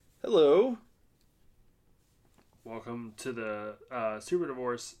Hello. Welcome to the Super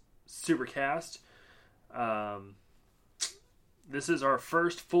Divorce Supercast. This is our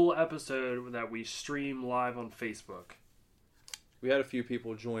first full episode that we stream live on Facebook. We had a few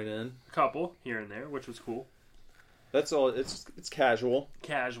people join in. A couple here and there, which was cool. That's all. It's casual.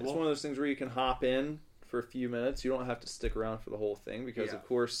 Casual. It's one of those things where you can hop in for a few minutes. You don't have to stick around for the whole thing because, of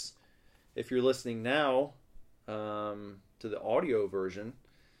course, if you're listening now to the audio version,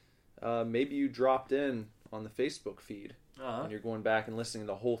 maybe you dropped in on the Facebook feed and you're going back and listening to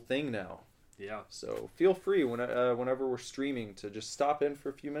the whole thing now. Yeah. So feel free whenever we're streaming to just stop in for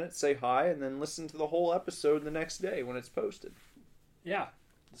a few minutes, say hi, and then listen to the whole episode the next day when it's posted. Yeah,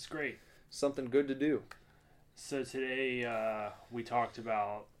 that's great. Something good to do. So today we talked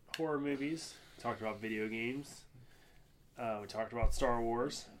about horror movies, talked about video games, we talked about Star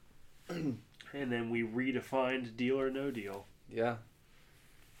Wars, and then we redefined Deal or No Deal. Yeah,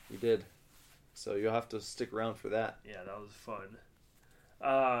 we did. So you'll have to stick around for that. Yeah, that was fun.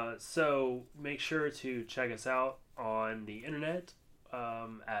 So make sure to check us out on the internet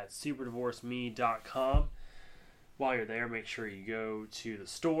at superdivorceme.com. While you're there, make sure you go to the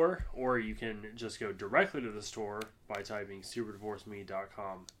store, or you can just go directly to the store by typing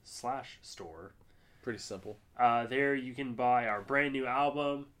superdivorceme.com/store. Pretty simple. There you can buy our brand new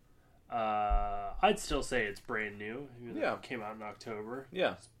album. I'd still say it's brand new. It came out in October.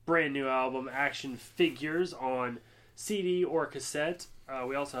 Yeah. Brand new album, Action Figures, on CD or cassette.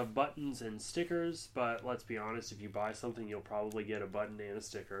 We also have buttons and stickers, but let's be honest, if you buy something, you'll probably get a button and a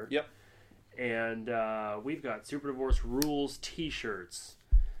sticker. Yep. And we've got Super Divorce Rules t-shirts.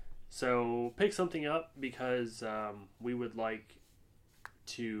 So pick something up because we would like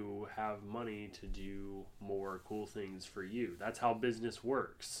to have money to do more cool things for you. That's how business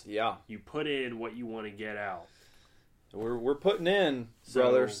works. Yeah. You put in what you want to get out. We're putting in,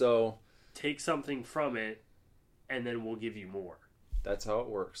 brother, so take something from it, and then we'll give you more. That's how it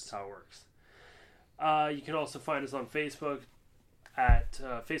works. That's how it works. You can also find us on Facebook at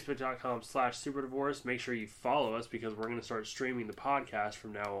facebook.com/superdivorce. Make sure you follow us because we're going to start streaming the podcast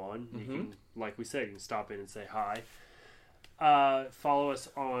from now on. You can, like we said, you can stop in and say hi. Follow us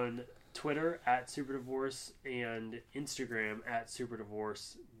on Twitter at superdivorce and Instagram at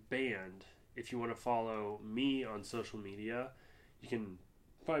superdivorceband. If you want to follow me on social media, you can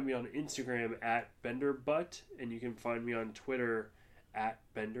find me on Instagram at benderbutt, and you can find me on Twitter at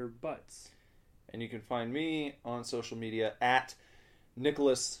benderbutts. And you can find me on social media at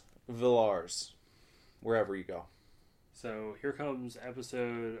Nicholas Villars, wherever you go. So here comes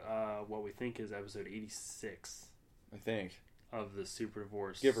episode, what we think is episode 86. I think. Of the Super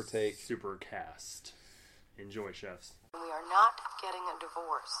Divorce. Give or take. Supercast. Enjoy, chefs. We are not getting a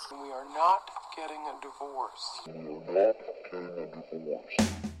divorce. We are not getting a divorce. We are not getting a divorce.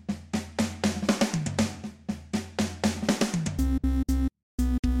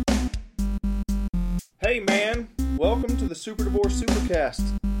 Hey man, welcome to the Super Divorce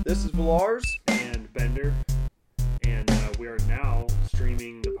Supercast. This is Villars. And Bender. And we are now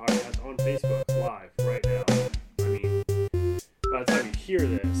streaming the podcast on Facebook live right now. I mean, by the time you hear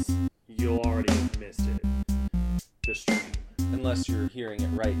this, you'll already have missed it. The stream. Unless you're hearing it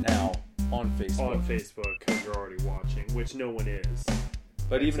right now on Facebook. On Facebook, because you're already watching, which no one is.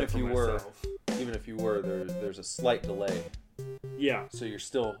 But even if you were, myself. there's a slight delay. Yeah. So you're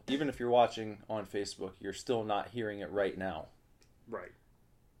still, even if you're watching on Facebook, you're still not hearing it right now. Right.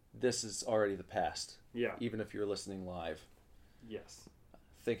 This is already the past. Yeah. Even if you're listening live. Yes.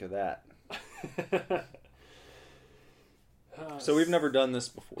 Think of that. So we've never done this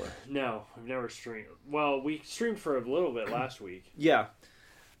before. No, we've never streamed. Well, we streamed for a little bit last week. Yeah.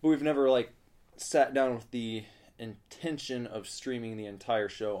 But we've never, sat down with the intention of streaming the entire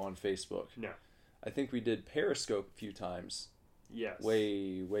show on Facebook. No. I think we did Periscope a few times. Yes.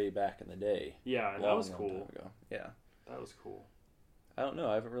 Way back in the day. Yeah, and that was cool. Time ago. Yeah. That was cool. I don't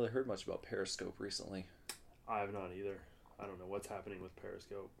know. I haven't really heard much about Periscope recently. I have not either. I don't know what's happening with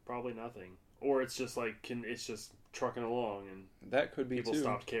Periscope. Probably nothing. Or it's just it's just trucking along and that could be people too.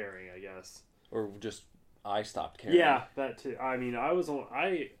 Stopped caring, I guess. Or just I stopped caring. Yeah, that too. I mean,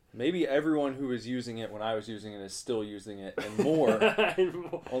 maybe everyone who was using it when I was using it is still using it and more.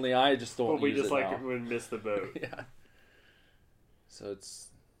 Only I just don't use it now. But we just would miss the boat. Yeah. So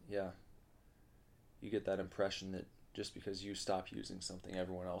you get that impression that just because you stop using something,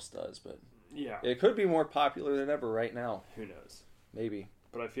 everyone else does. But yeah, it could be more popular than ever right now. Who knows? Maybe.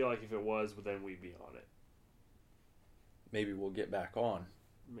 But I feel like if it was, then we'd be on it. Maybe we'll get back on.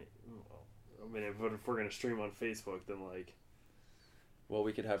 I mean, if we're going to stream on Facebook, then Well,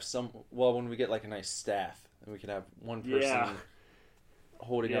 we could have when we get a nice staff, and we could have one person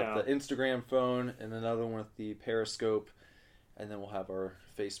holding Yeah. up the Instagram phone and another one with the Periscope, and then we'll have our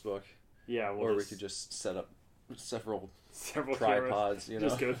Facebook. Yeah, Or we could just set up several several tripods, cameras.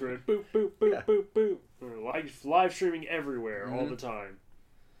 Just go through it. Boop, boop, boop, Yeah. boop, boop. We're live streaming everywhere all Mhm. the time.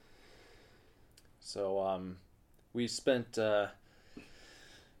 So we spent the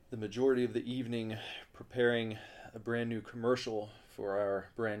majority of the evening preparing a brand new commercial for our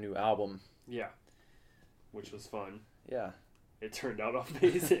brand new album. Yeah. Which was fun. Yeah. It turned out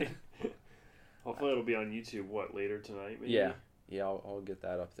amazing. Hopefully it'll be on YouTube, later tonight, maybe? Yeah. Yeah, I'll get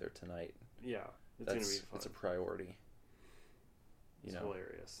that up there tonight. Yeah. It's going to be fun. It's a priority. It's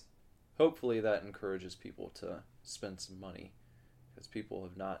hilarious. Hopefully that encourages people to spend some money, because people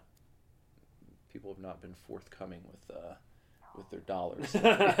have not been forthcoming with their dollars.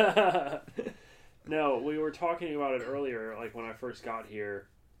 No, we were talking about it earlier, like when I first got here,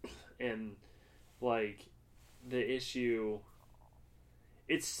 and like the issue.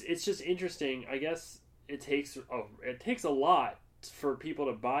 It's just interesting. I guess it takes a lot for people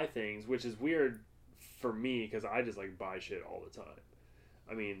to buy things, which is weird for me because I just like buy shit all the time.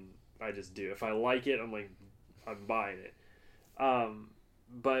 I mean, I just do. If I like it, I'm buying it.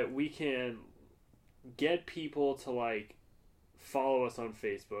 But we can get people to like follow us on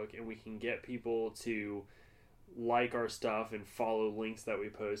Facebook, and we can get people to like our stuff and follow links that we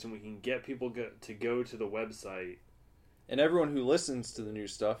post, and we can get people to go to the website. And everyone who listens to the new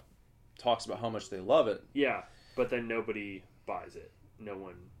stuff talks about how much they love it. Yeah, but then nobody buys it. No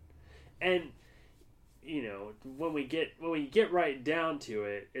one. And you know, when we get right down to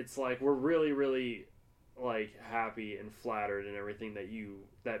it, it's like we're really, really like happy and flattered and everything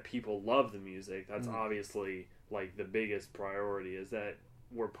that people love the music. That's obviously like the biggest priority, is that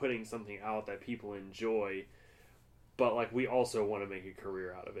we're putting something out that people enjoy, but like we also want to make a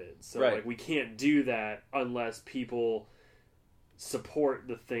career out of it. So right. Like we can't do that unless people support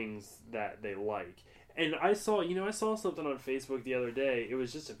the things that they like. And I saw something on Facebook the other day. It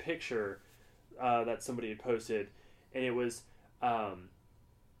was just a picture that somebody had posted, and it was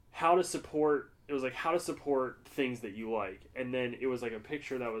how to support things that you like. And then it was like a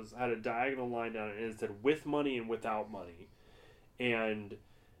picture that had a diagonal line down it, and it said with money and without money. And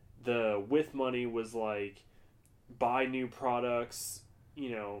the with money was like buy new products,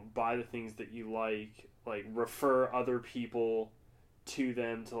 buy the things that you like refer other people to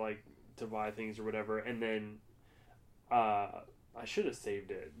them to buy things or whatever. And then I should have saved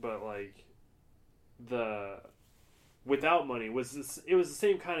it, but like the without money it was the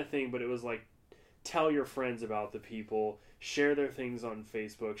same kind of thing, but it was like tell your friends about the people, share their things on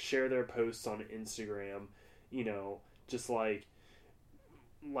Facebook, share their posts on Instagram, just like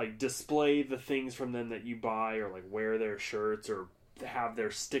display the things from them that you buy, or like wear their shirts or have their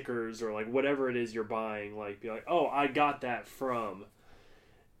stickers, or like whatever it is you're buying, like be like, oh, I got that from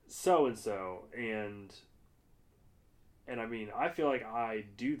so and so. And I mean, I feel like I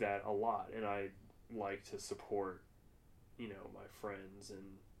do that a lot, and I like to support my friends.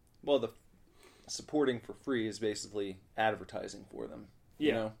 And well, the supporting for free is basically advertising for them.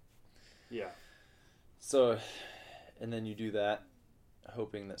 Yeah. Yeah. So, and then you do that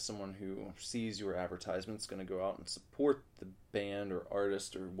hoping that someone who sees your advertisement is going to go out and support the band or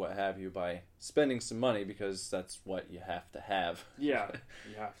artist or what have you by spending some money, because that's what you have to have. Yeah,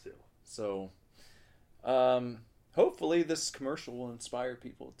 you have to. So, hopefully this commercial will inspire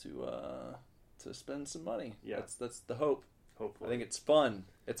people to spend some money. Yeah. That's the hope. Hopefully. I think it's fun.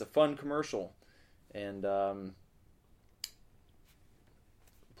 It's a fun commercial. And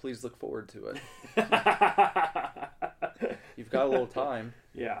please look forward to it. You've got a little time.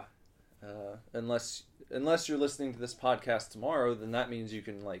 Yeah. Unless you're listening to this podcast tomorrow, then that means you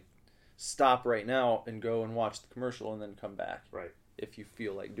can like stop right now and go and watch the commercial and then come back. Right. If you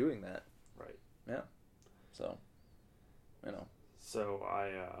feel like doing that. Right. Yeah. So, So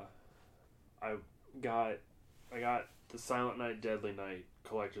I got the Silent Night, Deadly Night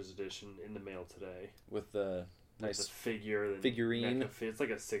collector's edition in the mail today with the nice with the figurine. It's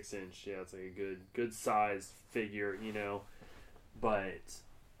like a 6-inch. Yeah, it's like a good size figure, But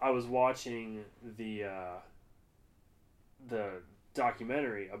I was watching the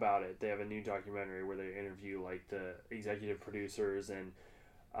documentary about it. They have a new documentary where they interview like the executive producers and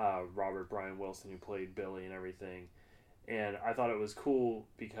Robert Brian Wilson, who played Billy and everything. And I thought it was cool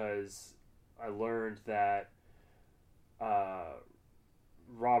because I learned that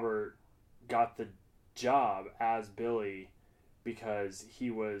Robert got the job as Billy because he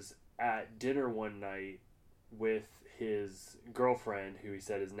was at dinner one night with his girlfriend, who he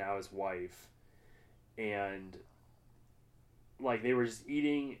said is now his wife, and like they were just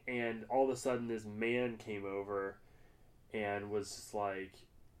eating, and all of a sudden this man came over and was just like,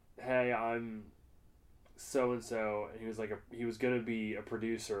 "Hey, I'm so and so," and he was like, he was gonna be a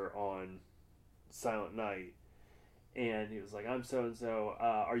producer on Silent Night, and he was like, "I'm so and so.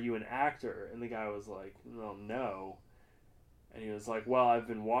 Are you an actor?" And the guy was like, "Well, no." And he was like, "Well, I've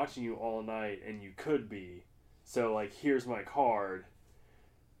been watching you all night, and you could be. So, like, here's my card."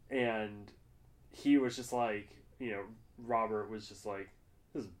 And he was just like, Robert was just like,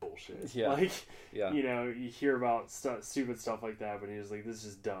 "This is bullshit." Yeah. Like, Yeah. you hear about stupid stuff like that, but he was like, "This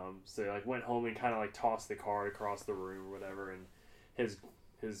is dumb." So he, like, went home and kind of, like, tossed the card across the room or whatever. And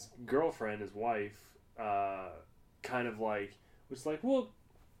his girlfriend, his wife, kind of, like, was like, "Well,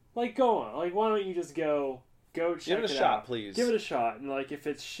 like, go on. Like, why don't you just go check Give it a out. shot, please. Give it a shot, and like if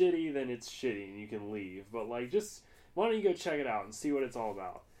it's shitty, then it's shitty, and you can leave. But like, just why don't you go check it out and see what it's all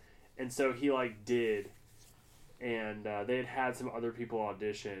about?" And so he like did, and they had some other people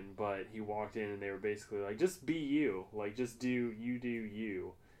audition, but he walked in and they were basically like, "Just be you, like just do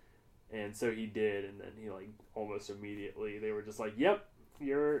you." And so he did, and then he like almost immediately they were just like, "Yep,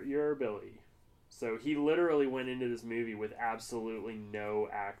 you're Billy." So he literally went into this movie with absolutely no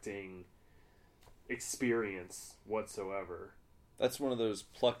acting experience whatsoever. That's one of those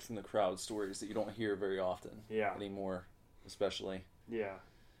plucked from the crowd stories that you don't hear very often anymore, especially. Yeah.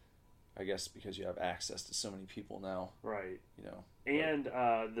 I guess because you have access to so many people now. Right. And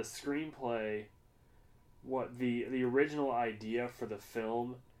the screenplay, the original idea for the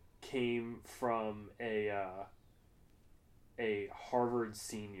film came from a Harvard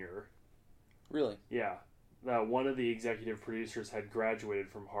senior. Really? Yeah. One of the executive producers had graduated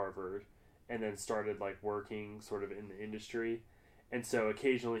from Harvard and then started like working sort of in the industry, and so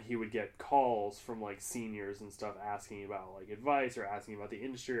occasionally he would get calls from like seniors and stuff asking about like advice or asking about the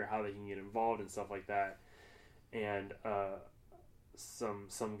industry or how they can get involved and stuff like that. And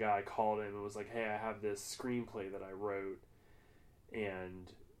some guy called him and was like, "Hey, I have this screenplay that I wrote,"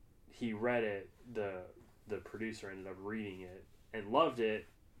 and he read it. The producer ended up reading it and loved it,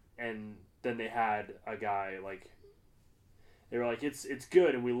 and then they had a guy like. They were like, it's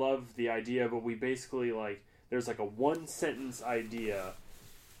good and we love the idea, but we basically like there's like a 1-sentence idea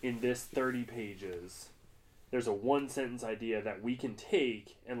in this 30 pages. There's a 1-sentence idea that we can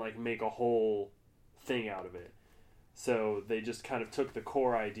take and like make a whole thing out of it. So they just kind of took the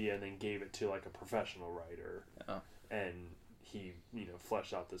core idea and then gave it to like a professional writer. Oh. And he,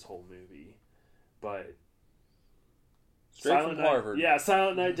 fleshed out this whole movie. But straight from Harvard. Yeah,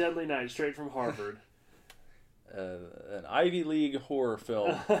 Silent Night, Deadly Night, straight from Harvard. An Ivy League horror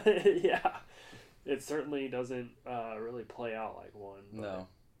film. Yeah, it certainly doesn't really play out like one. No,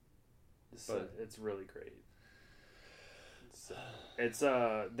 it's really great. It's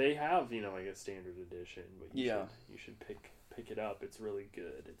they have like a standard edition, but you should pick it up. It's really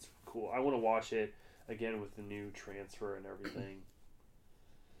good. It's cool. I want to watch it again with the new transfer and everything.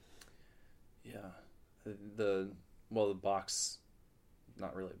 Yeah, the box,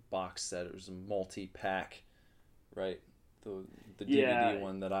 not really a box set. It was a multi-pack. Right, the DVD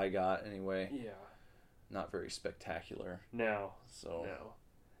one that I got anyway. Yeah, not very spectacular. No. So no.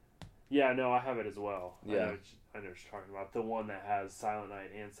 Yeah, no, I have it as well. Yeah, I know what you're talking about. The one that has Silent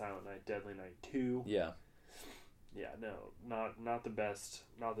Night and Silent Night, Deadly Night 2. Yeah. Yeah, no, not the best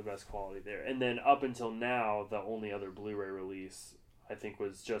quality there. And then up until now, the only other Blu-ray release I think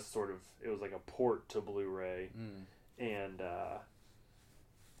was just sort of it was like a port to Blu-ray, and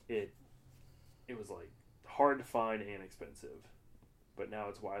it was like. Hard to find and expensive, but now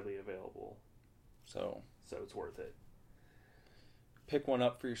it's widely available, so it's worth it. Pick one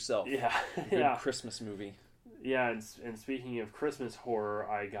up for yourself. Yeah, Good Christmas movie. Yeah, and speaking of Christmas horror,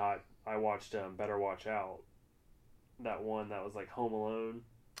 I watched Better Watch Out. That one that was like Home Alone.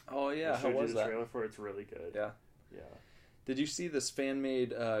 Oh yeah, how was that? Trailer for it's really good. Yeah. Did you see this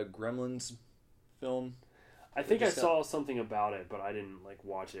fan-made Gremlins film? I think I saw something about it, but I didn't like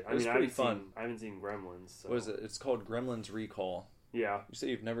watch it. It was pretty fun. I haven't seen Gremlins. So. What is it? It's called Gremlins Recall. Yeah. You say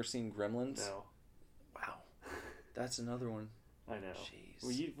you've never seen Gremlins? No. Wow. That's another one. I know.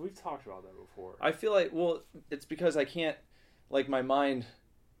 Jeez. We've talked about that before. I feel like, it's because I can't, like my mind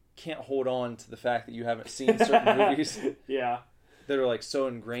can't hold on to the fact that you haven't seen certain movies. Yeah. That are like so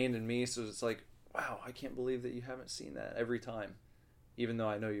ingrained in me, so it's like, wow, I can't believe that you haven't seen that every time. Even though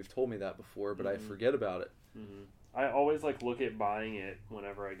I know you've told me that before, but I forget about it. Mm-hmm. I always look at buying it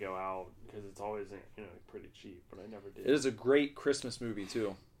whenever I go out because it's always pretty cheap, but I never did. It is a great Christmas movie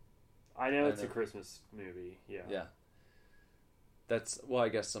too. I know it's a Christmas movie. Yeah. Yeah. I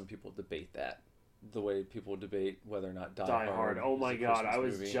guess some people debate that the way people debate whether or not Die Hard. Oh my god, I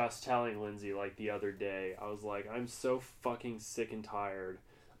was movie. just telling Lindsay the other day. I was like, I'm so fucking sick and tired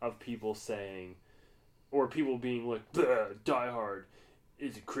of people saying or people being like, Die Hard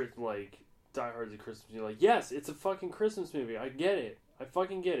is Die Hard is a Christmas movie. Like, yes, it's a fucking Christmas movie. I get it. I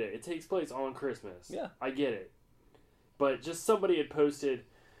fucking get it. It takes place on Christmas. Yeah. I get it. But just somebody had posted,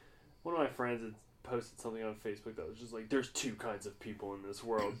 one of my friends had posted something on Facebook that was just like, there's two kinds of people in this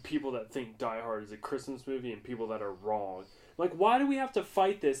world. People that think Die Hard is a Christmas movie and people that are wrong. Like, why do we have to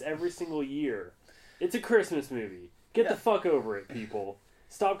fight this every single year? It's a Christmas movie. Get the fuck over it, people.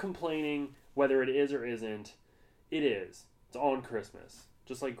 Stop complaining whether it is or isn't. It is. It's on Christmas.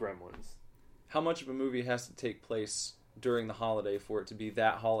 Just like Gremlins. How much of a movie has to take place during the holiday for it to be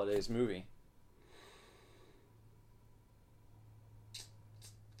that holiday's movie?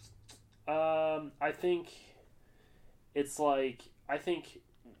 I think it's like, I think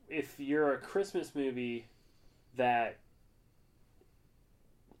if you're a Christmas movie that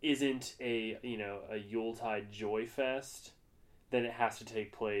isn't a Yuletide joy fest, then it has to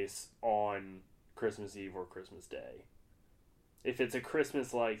take place on Christmas Eve or Christmas Day. If it's a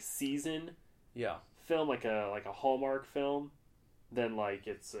Christmas like season film, like a Hallmark film, then like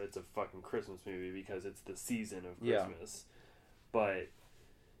it's a fucking Christmas movie because it's the season of Christmas. But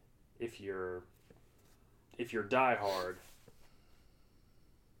if you're Die Hard,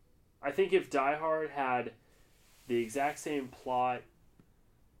 I think if Die Hard had the exact same plot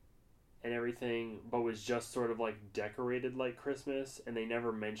and everything, but was just sort of like decorated like Christmas, and they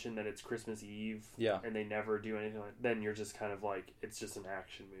never mention that it's Christmas Eve, and they never do anything like, then you're just kind of like, it's just an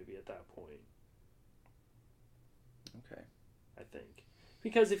action movie at that point. Okay. I think.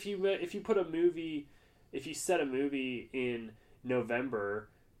 Because if you set a movie in November,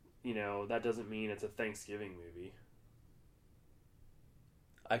 that doesn't mean it's a Thanksgiving movie.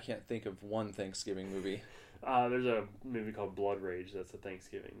 I can't think of one Thanksgiving movie. There's a movie called Blood Rage that's a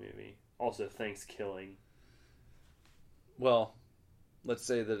Thanksgiving movie. Also, Thanksgiving. Well, let's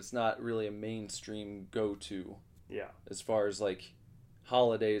say that it's not really a mainstream go-to. Yeah. As far as, like,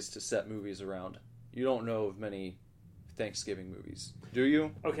 holidays to set movies around. You don't know of many Thanksgiving movies. Do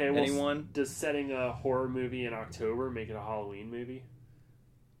you? Okay, well, anyone? Does setting a horror movie in October make it a Halloween movie?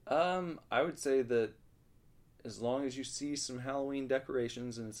 I would say that as long as you see some Halloween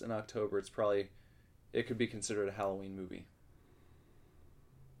decorations and it's in October, it could be considered a Halloween movie.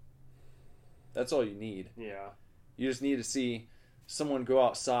 That's all you need. Yeah. You just need to see someone go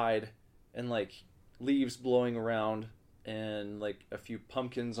outside and, like, leaves blowing around and, like, a few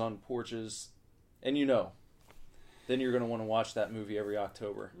pumpkins on porches, and then you're going to want to watch that movie every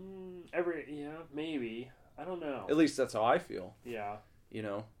October. Maybe. I don't know. At least that's how I feel. Yeah.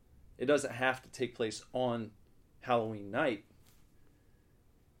 It doesn't have to take place on Halloween night.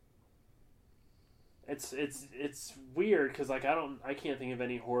 It's weird because like I can't think of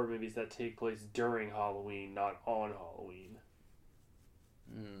any horror movies that take place during Halloween, not on Halloween.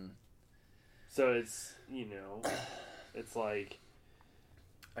 So it's it's like,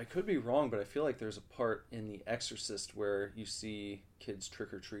 I could be wrong, but I feel like there's a part in The Exorcist where you see kids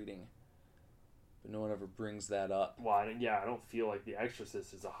trick-or-treating. But no one ever brings that up. Well, I don't feel like The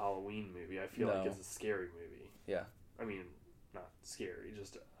Exorcist is a Halloween movie. I feel like it's a scary movie. Yeah. I mean, not scary,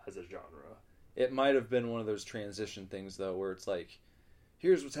 just as a genre. It might have been one of those transition things, though, where it's like,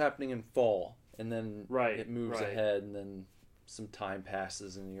 here's what's happening in fall, and then it moves ahead, and then some time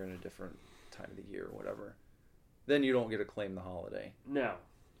passes, and you're in a different time of the year or whatever. Then you don't get to claim the holiday. No.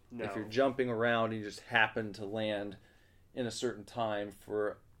 If you're jumping around and you just happen to land in a certain time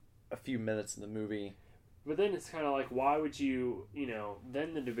for a few minutes in the movie. But then it's kind of like, why would you,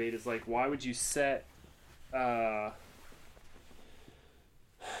 then the debate is like, why would you set a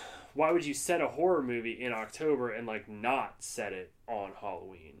horror movie in October and, like, not set it on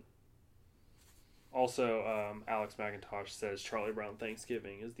Halloween? Also, Alex McIntosh says Charlie Brown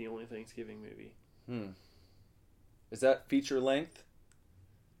Thanksgiving is the only Thanksgiving movie. Is that feature length?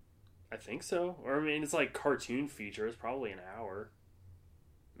 I think so. Or, I mean, it's like cartoon feature. It's probably an hour.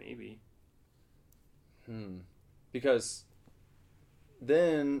 Maybe. Because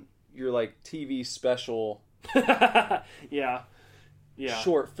then you're like TV special yeah.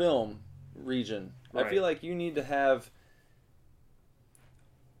 short film region. Right. I feel like you need to have...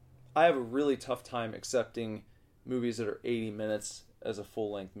 I have a really tough time accepting movies that are 80 minutes as a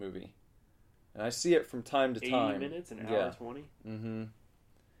full-length movie. And I see it from time to time. 80 minutes? An hour 20? Mm-hmm.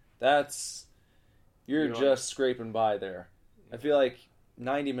 That's... You're just scraping by there. I feel like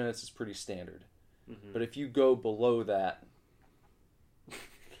 90 minutes is pretty standard. Mm-hmm. But if you go below that,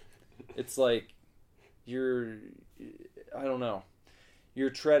 it's like you're... I don't know. You're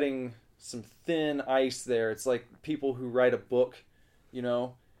treading some thin ice there. It's like people who write a book,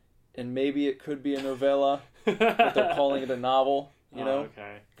 and maybe it could be a novella, but they're calling it a novel,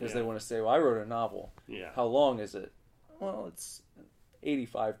 okay. Because they want to say, well, I wrote a novel. Yeah. How long is it? Well, it's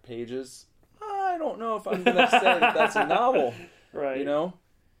 85 pages. I don't know if I'm going to say that that's a novel. Right. You know?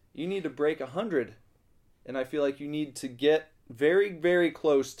 You need to break 100. And I feel like you need to get very, very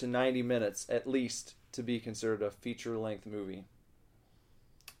close to 90 minutes, at least, to be considered a feature-length movie.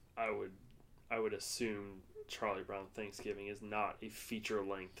 I would assume Charlie Brown Thanksgiving is not a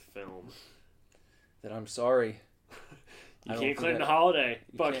feature-length film. Then I'm sorry. You can't claim the holiday.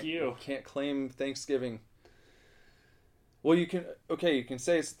 Fuck you. You can't claim Thanksgiving. Well, you can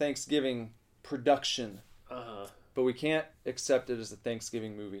say it's a Thanksgiving production. But we can't accept it as a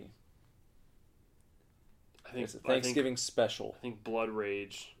Thanksgiving movie. It's a Thanksgiving special. I think Blood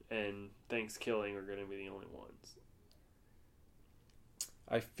Rage and Thanksgiving are going to be the only ones.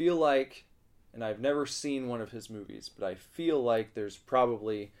 I feel like, and I've never seen one of his movies, but I feel like there's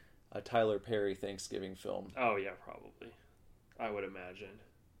probably a Tyler Perry Thanksgiving film. Oh, yeah, probably. I would imagine.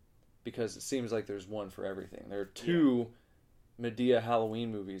 Because it seems like there's one for everything. There are 2 Medea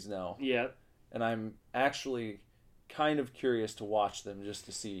Halloween movies now. Yeah. And I'm actually kind of curious to watch them just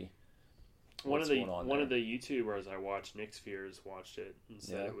to see what's going on. One of the YouTubers I watched, Nick Spheres, watched it and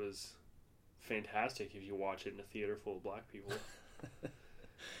said it was fantastic if you watch it in a theater full of black people.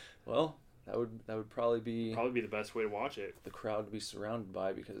 Well, that would probably be the best way to watch it. The crowd to be surrounded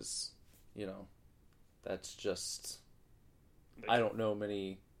by, because, you know, that's just, I don't know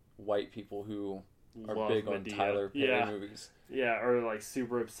many white people who are Love big Medea. on Tyler Perry movies. Yeah, or like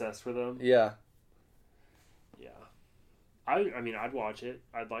super obsessed with them. Yeah. Yeah. I mean, I'd watch it.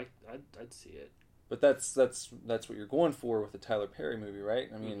 I'd see it. But that's what you're going for with the Tyler Perry movie, right?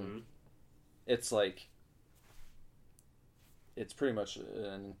 I mean, it's like, it's pretty much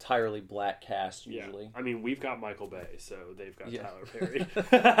an entirely black cast usually. Yeah. I mean, we've got Michael Bay, so they've got Tyler Perry.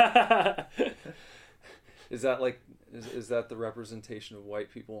 Is that like is that the representation of white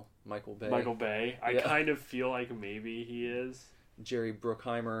people? Michael Bay. Michael Bay. I kind of feel like maybe he is. Jerry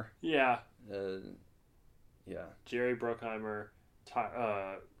Bruckheimer. Yeah. Yeah. Jerry Bruckheimer,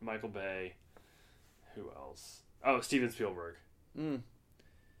 Michael Bay. Who else? Oh, Steven Spielberg.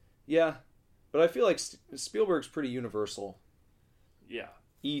 Yeah, but I feel like Spielberg's pretty universal. Yeah.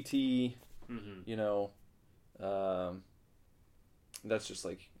 E.T. You know, that's just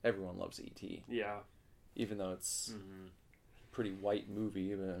like everyone loves E.T. Yeah. Even though it's a pretty white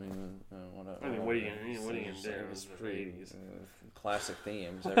movie, but I mean, what are you gonna do? It's pretty classic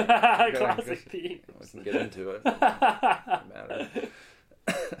themes. Classic themes. We can get into it. Doesn't matter.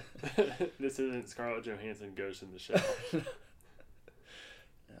 This isn't Scarlett Johansson Ghost in the Shell.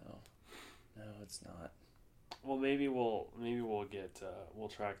 No, it's not. Well, maybe we'll get we'll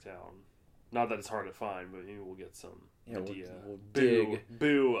track down. Not that it's hard to find, but maybe we'll get some Medea. We'll dig.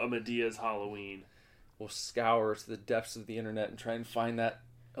 Boo! A Medea's Halloween. We'll scour to the depths of the internet and try and find that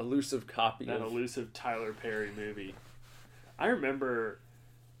elusive copy. That elusive Tyler Perry movie. I remember,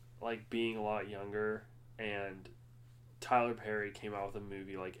 like, being a lot younger, and Tyler Perry came out with a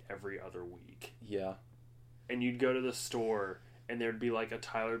movie like every other week. Yeah. And you'd go to the store, and there'd be like a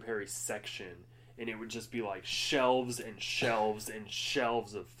Tyler Perry section, and it would just be like shelves and shelves and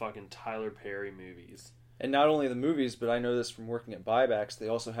shelves of fucking Tyler Perry movies. And not only the movies, but I know this from working at buybacks, they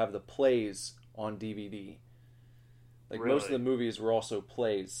also have the plays on DVD. Like, really? Most of the movies were also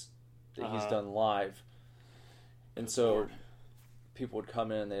plays that he's done live. And so people would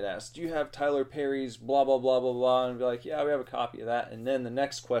come in and they'd ask, do you have Tyler Perry's blah, blah, blah, blah, blah? And I'd be like, yeah, we have a copy of that. And then the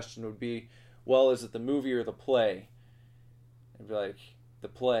next question would be, well, is it the movie or the play? And I'd be like, the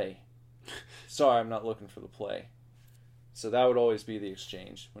play. Sorry, I'm not looking for the play. So that would always be the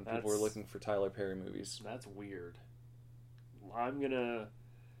exchange when people were looking for Tyler Perry movies. That's weird. I'm going to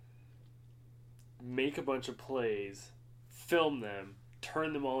make a bunch of plays, film them,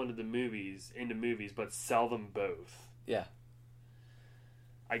 turn them all into movies, but sell them both. Yeah.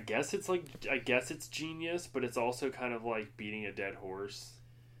 I guess it's genius, but it's also kind of like beating a dead horse.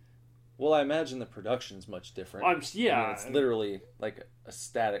 Well, I imagine the production's much different. I mean, it's literally like a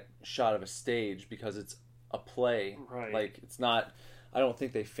static shot of a stage because it's a play. Right. Like, it's not, I don't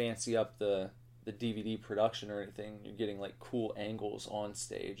think they fancy up the DVD production or anything. You're getting like cool angles on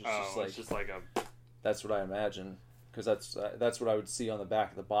stage. It's just like a... That's what I imagine. Because that's what I would see on the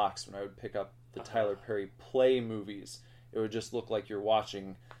back of the box when I would pick up the Tyler Perry play movies. It would just look like you're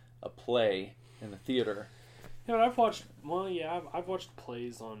watching a play in the theater. Yeah, but I've watched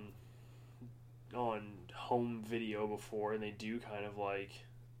plays on home video before, and they do kind of like,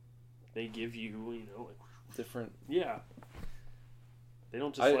 they give you, like different. Yeah. They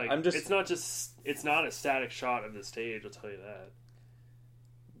don't just it's not a static shot of the stage, I'll tell you that.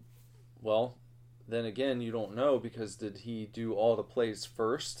 Well, then again, you don't know, because did he do all the plays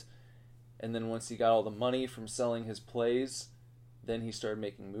first And then once he got all the money from selling his plays, then he started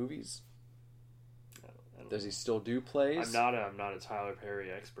making movies. I don't Does know. he still do plays? I'm not a Tyler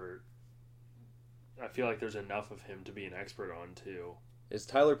Perry expert. I feel like there's enough of him to be an expert on too. Is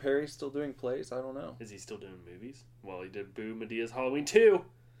Tyler Perry still doing plays? I don't know. Is he still doing movies? Well, he did Boo Medea's Halloween 2.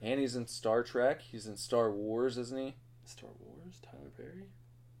 And he's in Star Trek. He's in Star Wars, isn't he? Star Wars? Tyler Perry?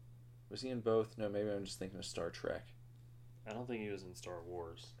 Was he in both? No, maybe I'm just thinking of Star Trek. I don't think he was in Star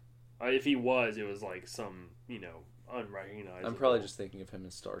Wars. If he was, it was like some, unrecognizable. I'm probably just thinking of him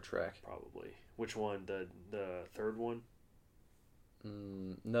in Star Trek. Probably. Which one? The third one?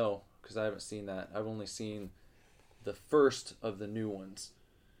 No, because I haven't seen that. I've only seen the first of the new ones.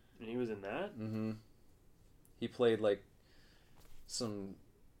 And he was in that? Mm-hmm. He played like some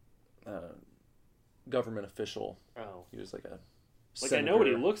government official. Oh. He was like a I know what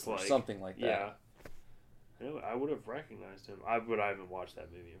he senator looks or like. something like that. Yeah. I know. I would have recognized him. But I haven't watched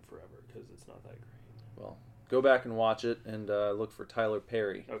that movie in forever because it's not that great. Well, go back and watch it and look for Tyler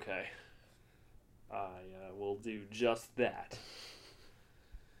Perry. Okay. I will do just that.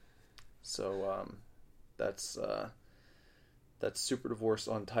 So that's Super Divorce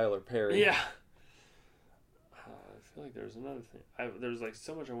on Tyler Perry. Yeah. I feel like there's another thing. There's like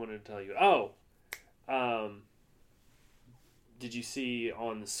so much I wanted to tell you. Oh, did you see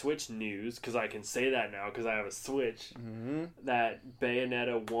on the Switch news? Because I can say that now because I have a Switch. Mm-hmm. That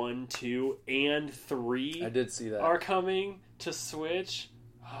Bayonetta 1, 2, and 3 I did see that. are coming to Switch.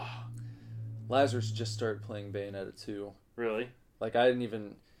 Lazarus just started playing Bayonetta 2. Really? Like I didn't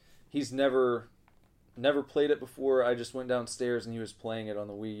even. He's never played it before. I just went downstairs and he was playing it on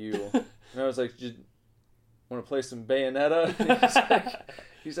the Wii U, and I was like, "Want to play some Bayonetta?"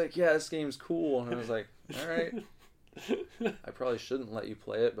 He's like, "Yeah, this game's cool," and I was like, "All right." I probably shouldn't let you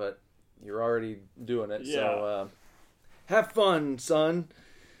play it, but you're already doing it, so have fun, son.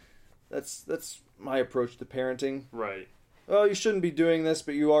 That's my approach to parenting. Right. Well, you shouldn't be doing this,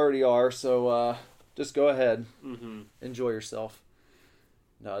 but you already are, so just go ahead. Mm-hmm. Enjoy yourself.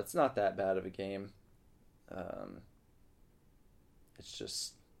 No, it's not that bad of a game. It's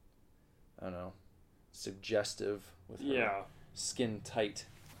just, I don't know, suggestive with her skin tight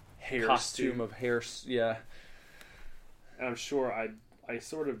Hair costume suit. of hair. Yeah. And I'm sure I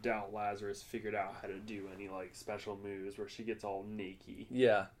sort of doubt Lazarus figured out how to do any like special moves where she gets all naked.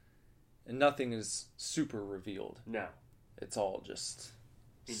 Yeah. And nothing is super revealed. No. It's all just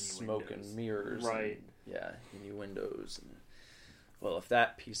smoke and mirrors. Right. And, innuendos. And, well, if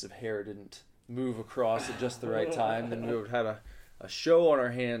that piece of hair didn't move across at just the right time, then we would have a show on our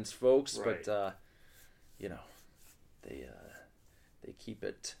hands, folks. Right. But, they keep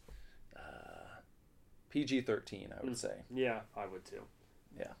it PG-13, I would say. Yeah, I would too.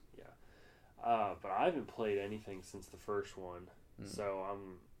 Yeah. Yeah. But I haven't played anything since the first one, so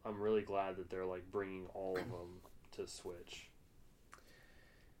I'm really glad that they're like bringing all of them to Switch.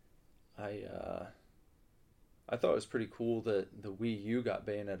 I thought it was pretty cool that the Wii U got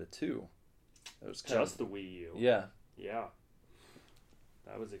Bayonetta 2. It was Just the Wii U. Yeah. Yeah.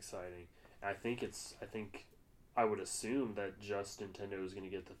 That was exciting. I think I would assume that just Nintendo is going to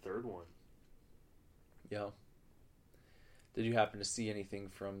get the third one. Yeah. Did you happen to see anything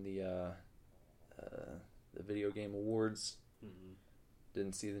from the Video Game Awards? Mm-hmm.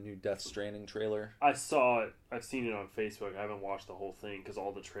 Didn't see the new Death Stranding trailer? I saw it. I've seen it on Facebook. I haven't watched the whole thing because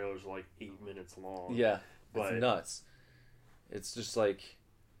all the trailers are like 8 minutes long. Yeah. But it's nuts. It's just like...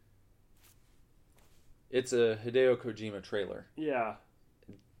 It's a Hideo Kojima trailer. Yeah.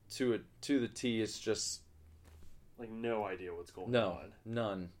 To the T, it's just... Like no idea what's going No, on.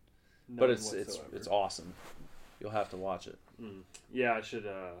 none. None But it's whatsoever. awesome. You'll have to watch it. Yeah, I should.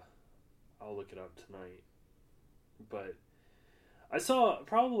 I'll look it up tonight. But I saw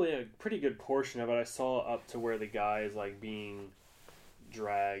probably a pretty good portion of it. I saw up to where the guy is like being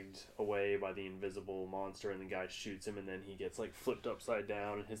dragged away by the invisible monster, and the guy shoots him, and then he gets like flipped upside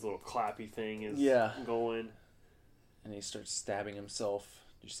down, and his little clappy thing is going. And he starts stabbing himself.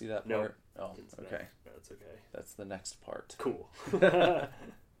 Did you see that No. part? Oh, It's okay. That's okay. That's the next part. Cool.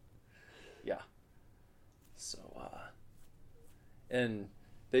 Yeah. So, and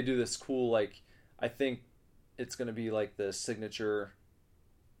they do this cool, like, I think it's going to be like the signature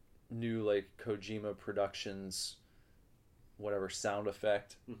new, like, Kojima Productions, whatever sound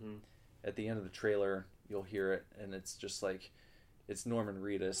effect. Mm-hmm. At the end of the trailer, you'll hear it, and it's just like, it's Norman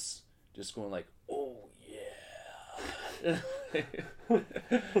Reedus just going like, oh, yeah.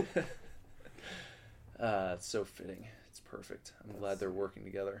 It's so fitting. It's perfect. I'm glad they're working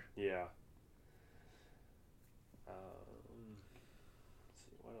together. Yeah. Let's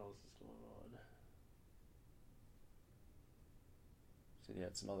see what else is going on. Is you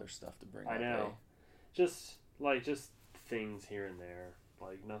had some other stuff to bring I up. know. Just things here and there.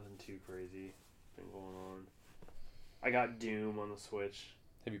 Like, nothing too crazy been going on. I got Doom on the Switch.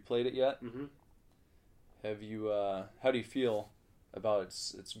 Have you played it yet? Mm-hmm. Have you, how do you feel about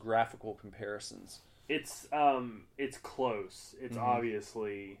its graphical comparisons? It's close. It's Mhm.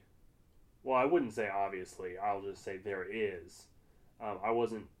 obviously... Well, I wouldn't say obviously. I'll just say there is. I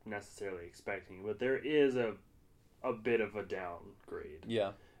wasn't necessarily expecting, but there is a bit of a downgrade.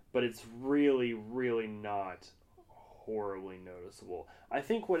 Yeah. But it's really, really not horribly noticeable. I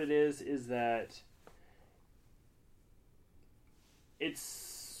think what it is that it's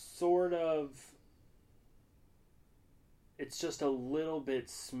sort of... It's just a little bit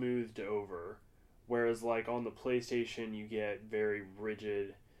smoothed over. Whereas, like, on the PlayStation, you get very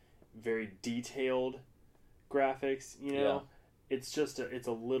rigid, very detailed graphics, you know? Yeah. It's just it's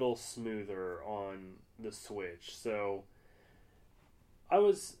a little smoother on the Switch. So I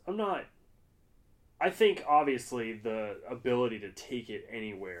think obviously the ability to take it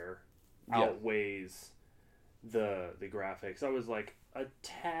anywhere outweighs the graphics. I was like a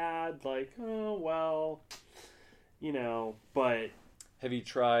tad like, oh well, you know, but Have you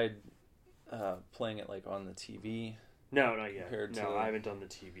tried playing it like on the TV? no, not yet. Compared No, to- I haven't done the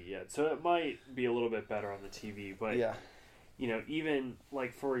TV yet. So it might be a little bit better on the TV, but you know, even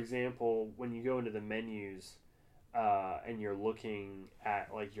like for example, when you go into the menus and you're looking at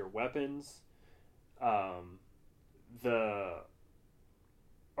like your weapons, I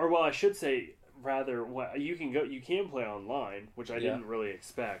should say rather, you can play online, which I didn't really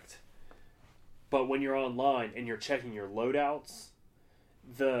expect. But when you're online and you're checking your loadouts,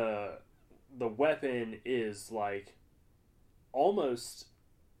 the weapon is like almost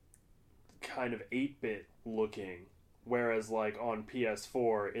kind of 8-bit looking. Whereas, like, on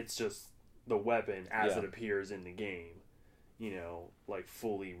PS4, it's just the weapon as it appears in the game. You know, like,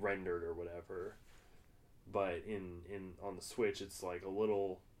 fully rendered or whatever. But on the Switch, it's, like, a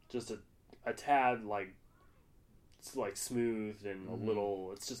little... Just a tad, like... It's, like, smooth and a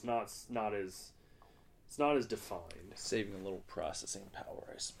little... It's just not as... It's not as defined. Saving a little processing power,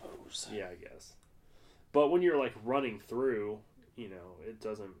 I suppose. Yeah, I guess. But when you're, like, running through, you know, it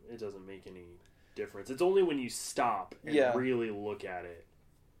doesn't make any... difference. It's only when you stop and really look at it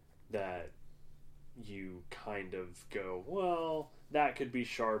that you kind of go, well, that could be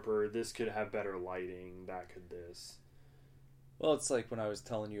sharper, this could have better lighting, that could this. Well, it's like when I was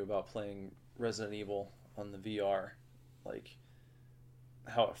telling you about playing Resident Evil on the VR. Like,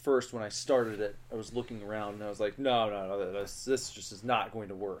 how at first when I started it, I was looking around and I was like, no, this just is not going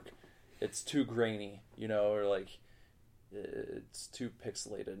to work. It's too grainy, you know, or like, it's too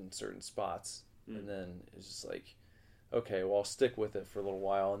pixelated in certain spots. And then it's just like, okay, well, I'll stick with it for a little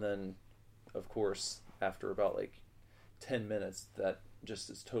while. And then, of course, after about like 10 minutes, that just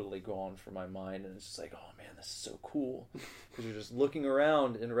is totally gone from my mind. And it's just like, oh man, this is so cool. Because you're just looking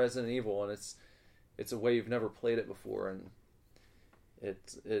around in Resident Evil and it's a way you've never played it before. And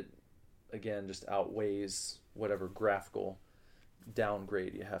it again, just outweighs whatever graphical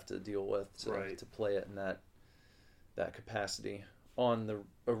downgrade you have to deal with to play it in that capacity. On the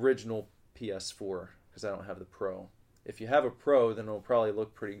original PS4, because I don't have the Pro. If you have a Pro, then it'll probably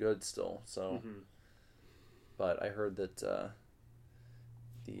look pretty good still. So, but I heard that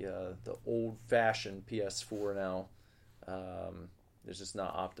the old-fashioned PS4 now is just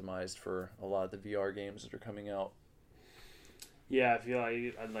not optimized for a lot of the VR games that are coming out. Yeah, I feel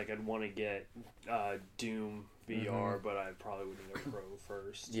like I'd want to get Doom VR, but I probably would get a Pro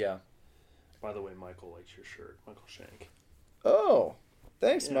first. Yeah. By the way, Michael likes your shirt, Michael Shank. Oh,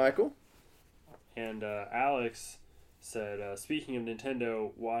 thanks, Michael. And Alex said, speaking of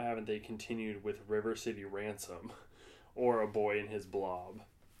Nintendo, why haven't they continued with River City Ransom or A Boy and His Blob?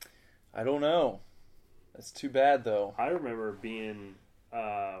 I don't know. That's too bad, though. I remember being,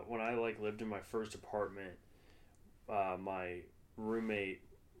 when I like lived in my first apartment, my roommate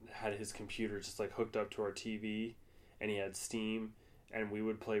had his computer just like hooked up to our TV, and he had Steam, and we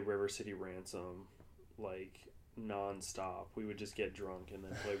would play River City Ransom like non-stop. We would just get drunk and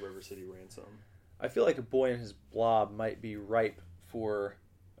then play River City Ransom. I feel like A Boy and His Blob might be ripe for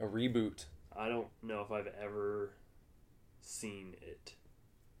a reboot. I don't know if I've ever seen it.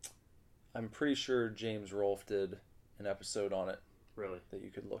 I'm pretty sure James Rolfe did an episode on it. Really? That you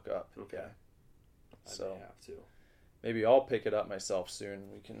could look up. Okay. Yeah. I may have to. Maybe I'll pick it up myself soon.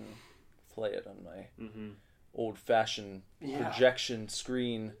 We can play it on my old-fashioned projection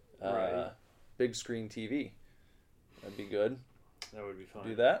screen, big screen TV. That'd be good. That would be fun.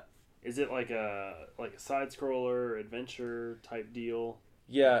 Do that? Is it like a side scroller adventure type deal?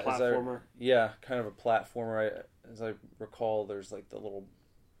 Yeah, platformer. Kind of a platformer. As I recall, there's like the little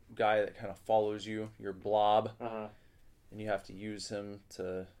guy that kind of follows you, your blob, and you have to use him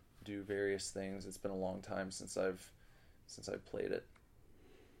to do various things. It's been a long time since I've played it,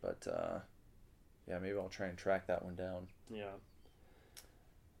 but yeah, maybe I'll try and track that one down. Yeah,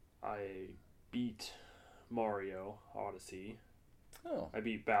 I beat Mario Odyssey. Oh, I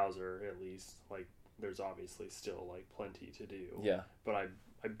beat Bowser at least. Like, there's obviously still like plenty to do. Yeah, but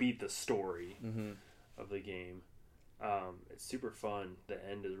I beat the story mm-hmm. of the game. It's super fun. The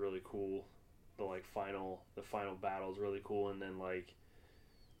end is really cool. The final battle is really cool, and then like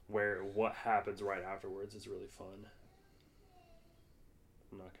what happens right afterwards is really fun.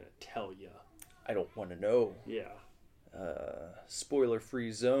 I'm not gonna tell you. I don't want to know. Yeah.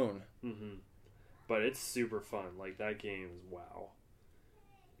 Spoiler-free zone. Mm-hmm. But it's super fun. Like, that game is wow.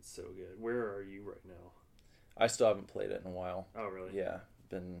 It's so good. Where are you right now? I still haven't played it in a while. Oh, really? Yeah,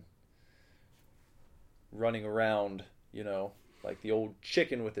 been running around, like the old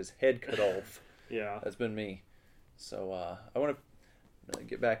chicken with his head cut off. Yeah. That's been me. So I want to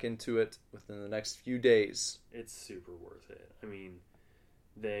get back into it within the next few days. It's super worth it. I mean,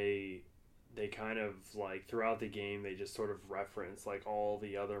 they kind of, like, throughout the game, they just sort of reference, like, all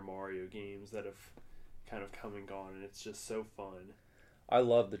the other Mario games that have kind of come and gone, and it's just so fun. I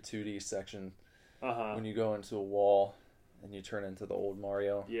love the 2D section. When you go into a wall and you turn into the old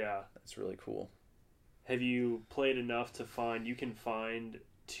Mario. Yeah. That's really cool. Have you played enough to you can find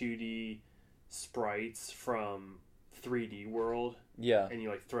 2D sprites from 3D World? Yeah. And you,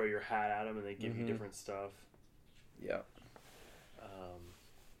 like, throw your hat at them and they give you different stuff? Yeah.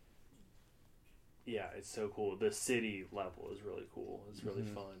 Yeah, it's so cool. The city level is really cool. It's really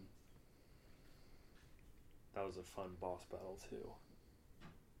fun. That was a fun boss battle, too.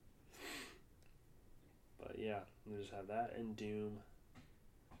 But yeah, we just have that and Doom.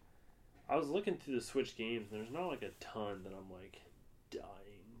 I was looking through the Switch games, and there's not like a ton that I'm like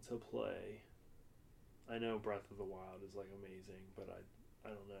dying to play. I know Breath of the Wild is like amazing, but I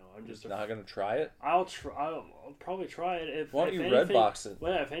don't know. I'm just not gonna try it. I'll probably try it. Why don't you Redbox it?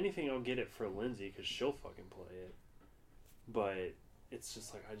 Well, if anything, I'll get it for Lindsay because she'll fucking play it. But it's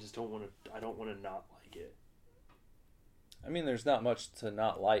just like I don't want to not like it. I mean, there's not much to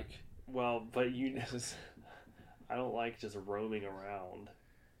not like. Well, but I don't like just roaming around.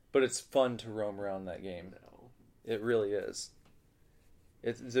 But it's fun to roam around that game. No. It really is.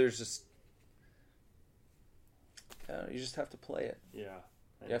 There's just... you just have to play it. Yeah.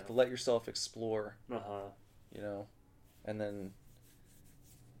 You have to let yourself explore. Uh-huh. And then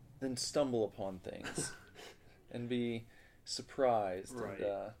stumble upon things. And be surprised. Right.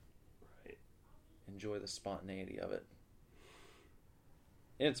 And right. enjoy the spontaneity of it.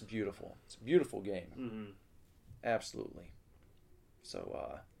 And it's beautiful. It's a beautiful game. Mm-hmm. Absolutely.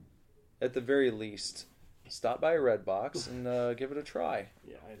 So, at the very least, stop by a Redbox and give it a try.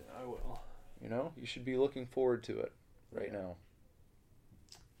 Yeah, I will. You should be looking forward to it right now.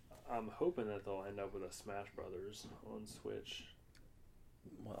 I'm hoping that they'll end up with a Smash Brothers on Switch.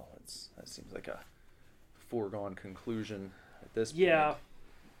 Well, that seems like a foregone conclusion at this point. Yeah.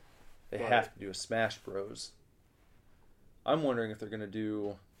 They have to do a Smash Bros. I'm wondering if they're going to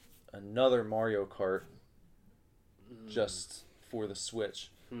do another Mario Kart just for the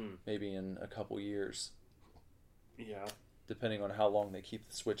Switch, maybe in a couple years. Yeah. Depending on how long they keep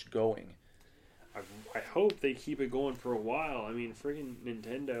the Switch going. I hope they keep it going for a while. I mean, freaking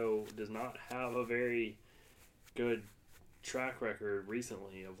Nintendo does not have a very good track record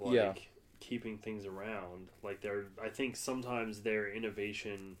recently of keeping things around. Like I think sometimes their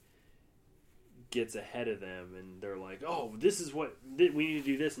innovation gets ahead of them, and they're like, "Oh, this is what we need to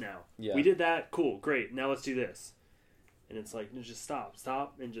do this now. Yeah. We did that, cool, great. Now let's do this." And it's like, no, just stop,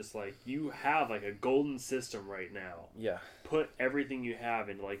 and just like you have like a golden system right now. Yeah. Put everything you have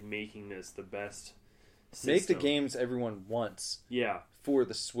into like making this the best system. Make the games everyone wants. Yeah. For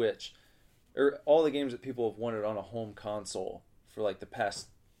the Switch, or all the games that people have wanted on a home console for like the past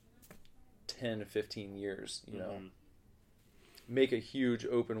 10 to 15 years. Make a huge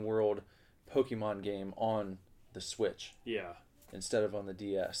open world Pokemon game on the Switch. Yeah. Instead of on the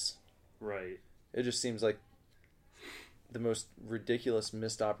DS. Right. It just seems like the most ridiculous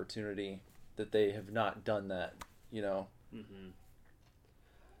missed opportunity that they have not done that, Mm-hmm.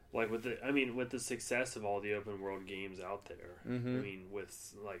 Like with the success of all the open world games out there. Mm-hmm. I mean,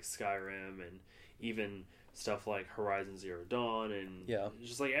 with like Skyrim and even stuff like Horizon Zero Dawn and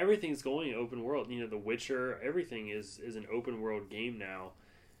just like everything's going open world. The Witcher, everything is an open world game now.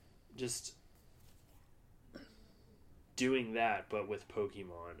 Just doing that, but with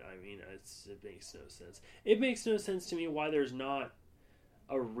Pokemon, I mean, it makes no sense. It makes no sense to me why there's not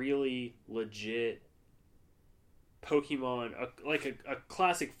a really legit Pokemon, a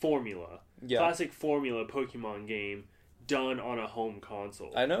classic formula. Yeah. Classic formula Pokemon game done on a home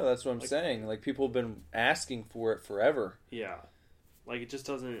console. I know, that's what I'm saying. Like, people have been asking for it forever. Yeah. Like, it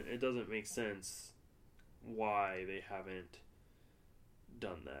doesn't make sense why they haven't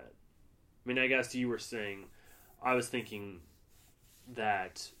done that. I mean, I guess you were saying, I was thinking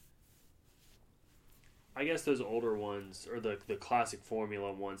that, I guess those older ones, or the classic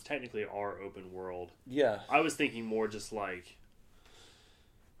formula ones, technically are open world. Yeah. I was thinking more just like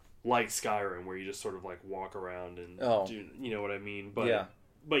Skyrim, where you just sort of like walk around and do, you know what I mean? But yeah.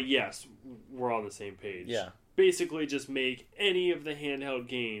 But yes, we're on the same page. Yeah. Basically, just make any of the handheld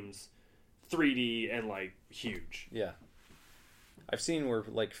games 3D and like huge. Yeah. I've seen where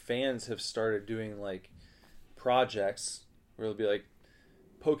like fans have started doing like projects where it'll be like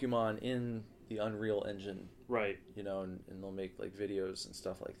Pokemon in the Unreal Engine, right? You know, and they'll make like videos and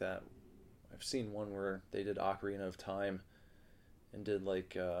stuff like that. I've seen one where they did Ocarina of Time and did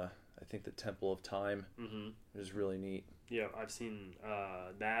like I think the Temple of Time. Mm-hmm. It was really neat. Yeah, I've seen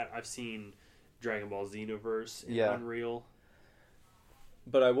that. I've seen Dragon Ball Xenoverse in Unreal.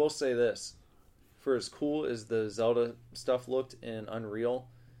 But I will say this. For as cool as the Zelda stuff looked in Unreal,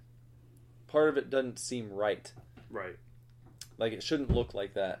 part of it doesn't seem right. Right. Like, it shouldn't look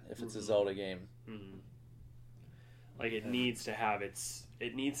like that if it's a Zelda game. Mm-hmm. Like, it needs to have its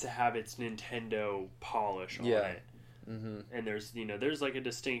Nintendo polish on it. Mm-hmm. And there's like a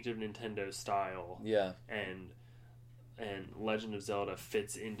distinctive Nintendo style. Yeah. And Legend of Zelda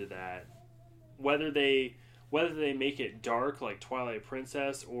fits into that. Whether they make it dark like Twilight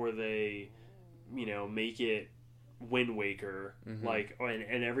Princess, or they make it Wind Waker, like,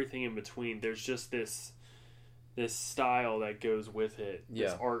 and everything in between, there's just this style that goes with it,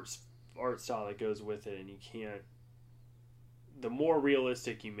 this art style that goes with it, and you can't. The more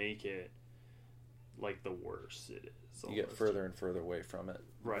realistic you make it, like, the worse it is. You get further and further away from it.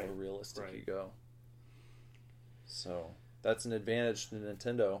 Right. The more realistic you go. So that's an advantage to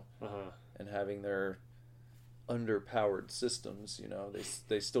Nintendo, and having their underpowered systems.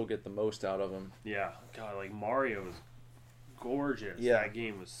 They still get the most out of them. Yeah, God, like Mario is gorgeous. Yeah, that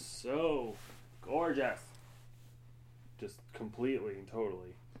game was so gorgeous. Just completely and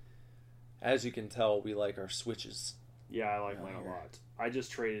totally. As you can tell, we like our Switches. Yeah, I like mine a lot. I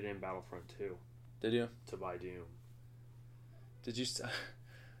just traded in Battlefront 2. Did you? To buy Doom. Did you?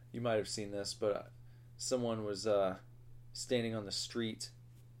 You might have seen this, but someone was standing on the street,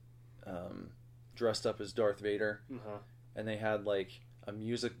 dressed up as Darth Vader, and they had like a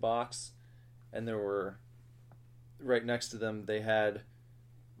music box, and there were right next to them they had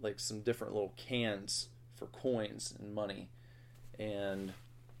like some different little cans for coins and money, and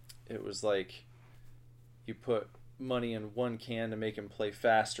it was like you put money in one can to make him play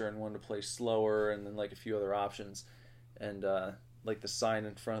faster and one to play slower, and then like a few other options, and like the sign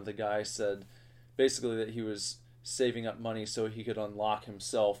in front of the guy said basically that he was saving up money so he could unlock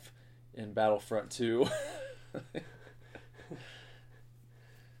himself in Battlefront 2.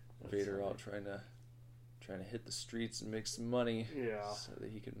 Vader out trying to hit the streets and make some money, so that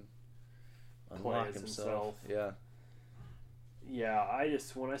he can unlock himself. Yeah,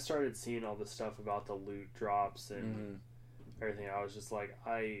 when I started seeing all the stuff about the loot drops and everything, I was just like,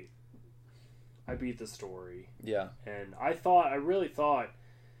 I beat the story. Yeah. And I really thought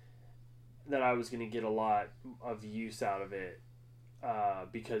that I was going to get a lot of use out of it,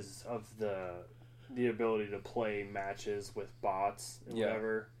 because of the ability to play matches with bots and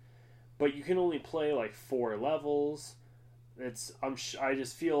whatever. But you can only play like 4 levels. I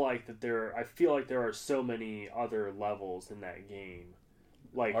just feel like there are so many other levels in that game.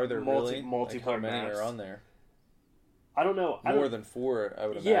 Like, are there really? Multiplayer like how many maps. are on there? I don't know. More than 4, I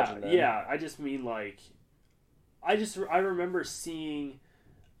would imagine. Yeah. I just mean like, I remember seeing,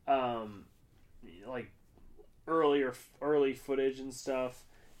 like early footage and stuff,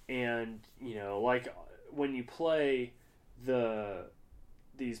 and like when you play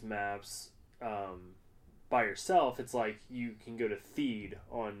these maps by yourself, it's like you can go to Theed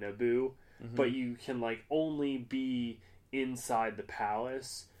on Naboo, but you can like only be inside the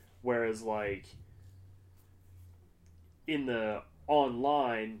palace, whereas like in the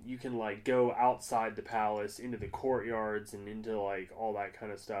online you can like go outside the palace into the courtyards and into like all that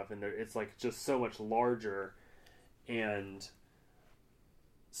kind of stuff, and it's like just so much larger. And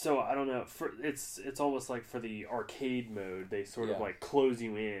so I don't know, it's almost like for the arcade mode they sort of like close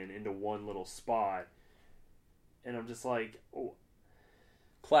you into one little spot, and I'm just like, oh,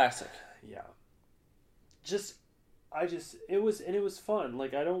 classic. Yeah, just it was fun.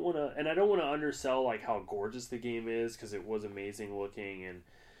 Like, I don't want to undersell like how gorgeous the game is, because it was amazing looking and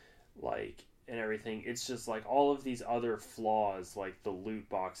like and everything. It's just like all of these other flaws, like the loot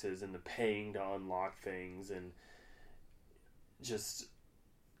boxes and the paying to unlock things and just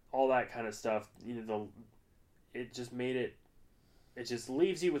all that kind of stuff. It just made it. It just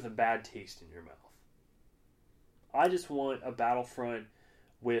leaves you with a bad taste in your mouth. I just want a Battlefront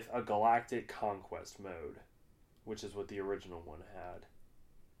with a galactic conquest mode, which is what the original one had.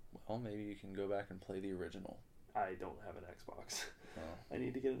 Well, maybe you can go back and play the original. I don't have an Xbox. Oh. I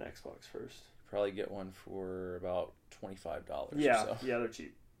need to get an Xbox first. Probably get one for about $25 Yeah, or so. yeah, they're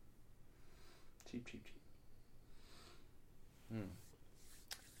cheap. Cheap.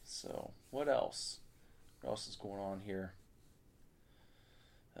 So, what else? What else is going on here?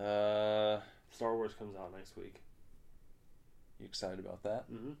 Star Wars comes out next week. You excited about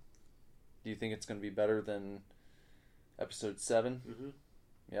that? Mm-hmm. Do you think it's going to be better than Episode 7? Mm-hmm.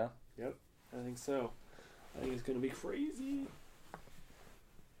 Yeah? Yep, I think so. I think it's going to be crazy.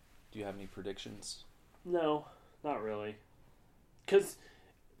 Do you have any predictions? No, not really. Because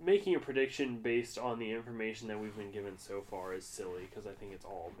making a prediction based on the information that we've been given so far is silly, because I think it's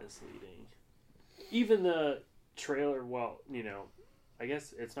all misleading. Even the trailer, well, I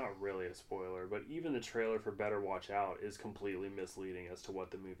guess it's not really a spoiler, but even the trailer for Better Watch Out is completely misleading as to what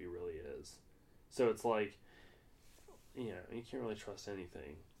the movie really is. So it's like, you can't really trust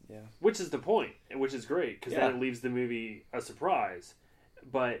anything. Yeah. Which is the point, which is great, because then it leaves the movie a surprise.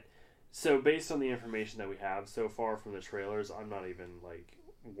 But, so based on the information that we have so far from the trailers, I'm not even, like,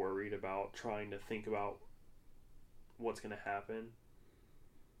 worried about trying to think about what's going to happen.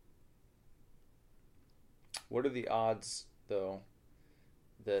 What are the odds, though,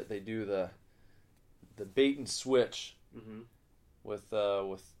 that they do the bait and switch with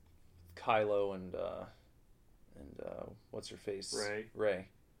Kylo and what's her face? Rey.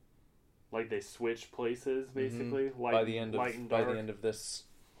 Like they switch places, basically. By the end of this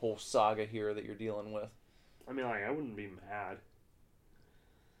whole saga here that you're dealing with. I mean, like, I wouldn't be mad.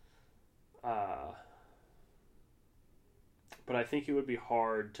 But I think it would be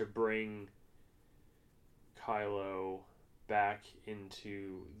hard to bring Kylo back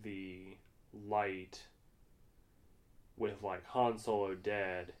into the light with, like, Han Solo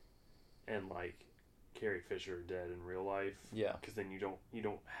dead and, like, Carrie Fisher dead in real life. Yeah. Because then you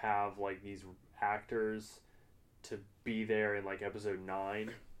don't have, like, these actors to be there in, like, Episode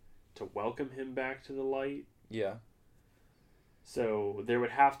 9 to welcome him back to the light. Yeah. So there would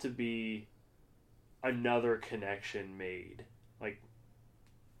have to be another connection made. Like,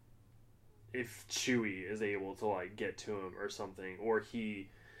 if Chewie is able to, like, get to him or something, or he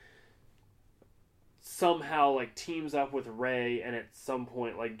somehow, like, teams up with Rey and at some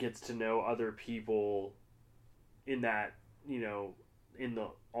point, like, gets to know other people in that,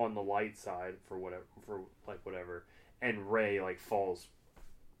 on the light side for whatever, and Rey, like, falls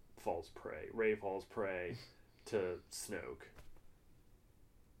prey. Rey falls prey to Snoke.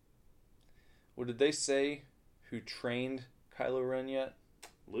 Well, did they say who trained Kylo Ren yet?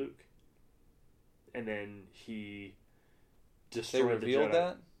 Luke. And then he destroyed the Jedi. They revealed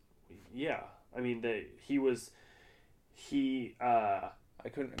that? Yeah. I mean, I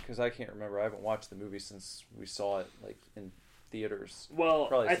couldn't, because I can't remember. I haven't watched the movie since we saw it, like, in theaters. Well,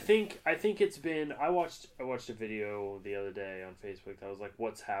 I think it's been. I watched a video the other day on Facebook that was like,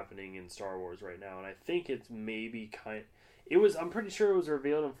 "What's happening in Star Wars right now?" And I think it's maybe I'm pretty sure it was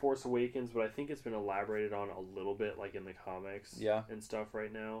revealed in Force Awakens, but I think it's been elaborated on a little bit, like in the comics, and stuff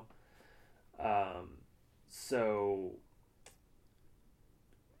right now. So,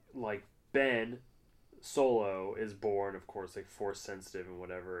 like, Ben Solo is born, of course, like, Force sensitive and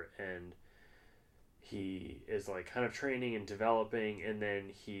whatever, and he is, like, kind of training and developing, and then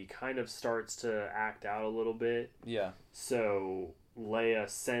he kind of starts to act out a little bit. Yeah. So Leia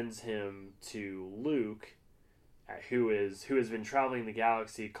sends him to Luke, who has been traveling the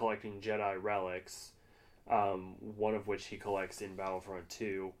galaxy collecting Jedi relics, one of which he collects in Battlefront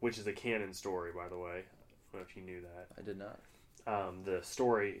 2, which is a canon story, by the way. I don't know if you knew that. I did not.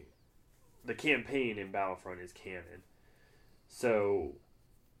 The campaign in Battlefront is canon. So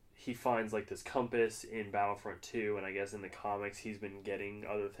he finds, like, this compass in Battlefront 2, and I guess in the comics he's been getting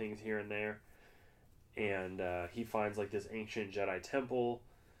other things here and there. And he finds, like, this ancient Jedi temple,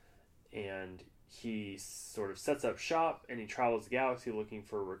 and he sort of sets up shop, and he travels the galaxy looking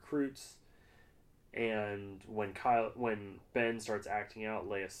for recruits. And when Ben starts acting out,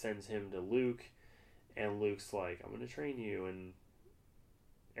 Leia sends him to Luke, and Luke's like, "I'm going to train you,"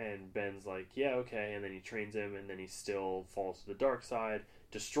 and Ben's like, "Yeah, okay," and then he trains him, and then he still falls to the dark side,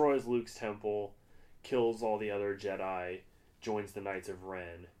 destroys Luke's temple, kills all the other Jedi, joins the Knights of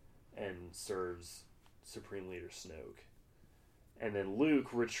Ren, and serves Supreme Leader Snoke. And then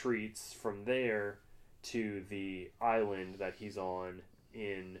Luke retreats from there to the island that he's on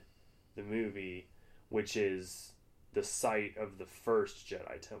in the movie, which is the site of the first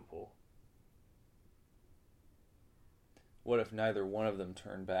Jedi Temple. What if neither one of them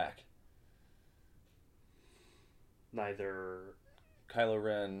turned back? Neither Kylo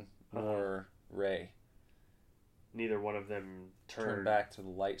Ren nor Rey neither one of them turn back to the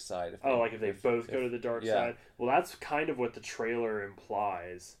light side. If they both go to the dark side. Well, that's kind of what the trailer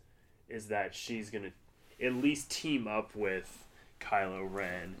implies, is that she's going to at least team up with Kylo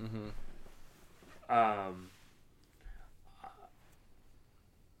Ren. Mm-hmm.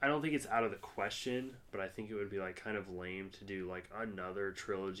 I don't think it's out of the question, but I think it would be like kind of lame to do like another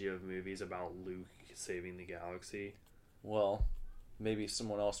trilogy of movies about Luke saving the galaxy. Well, maybe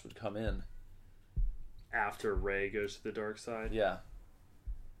someone else would come in after Rey goes to the dark side. Yeah.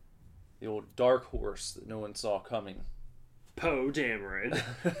 The old dark horse that no one saw coming. Poe Dameron.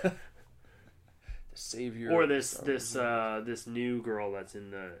 The savior. Or this new girl that's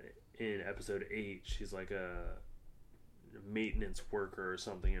in episode 8. She's like a maintenance worker or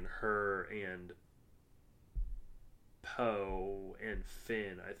something, and her and Poe and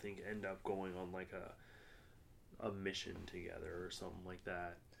Finn, I think, end up going on like a mission together or something like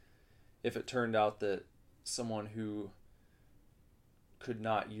that. If it turned out that someone who could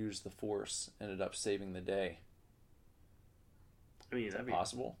not use the Force ended up saving the day. I mean, is that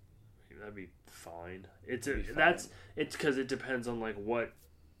possible? That'd be fine. It's because it depends on like what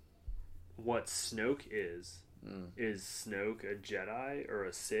Snoke is. Is Snoke a Jedi or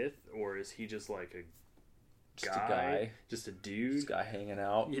a Sith, or is he just like a guy, just a dude, just a guy hanging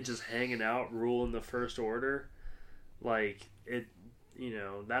out? Yeah, just hanging out, ruling the First Order. Like it,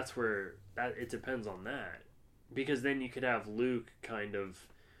 that's where it depends on that, because then you could have Luke kind of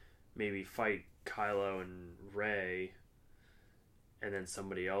maybe fight Kylo and Rey, and then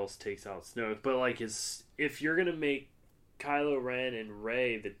somebody else takes out Snoke. But like, if you're gonna make Kylo Ren and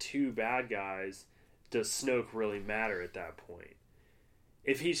Rey the two bad guys, does Snoke really matter at that point?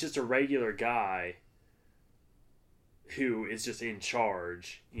 If he's just a regular guy who is just in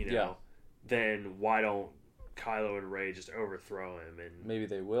charge, then why don't Kylo and Rey just overthrow him? And maybe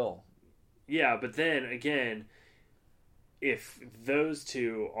they will. Yeah, but then again, if those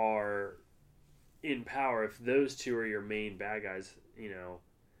two are in power, if those two are your main bad guys,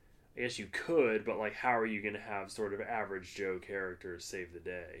 I guess you could, but like, how are you going to have sort of average Joe characters save the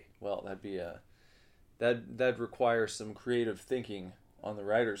day? Well, that'd require some creative thinking on the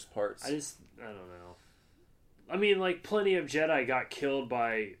writers' parts. I don't know. I mean, like, plenty of Jedi got killed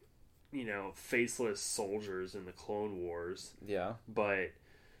by, faceless soldiers in the Clone Wars. Yeah. But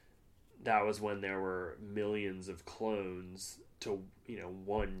that was when there were millions of clones to,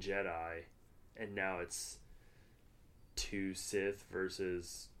 one Jedi. And now it's 2 Sith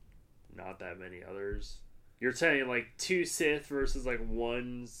versus not that many others. You're saying like 2 Sith versus like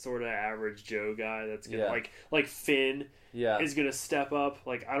one sort of average Joe guy that's gonna like Finn is gonna step up.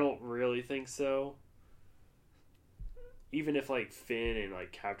 Like, I don't really think so. Even if like Finn and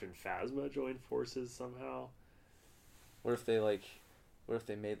like Captain Phasma join forces somehow. What if they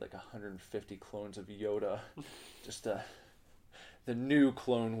made like 150 clones of Yoda? Just the new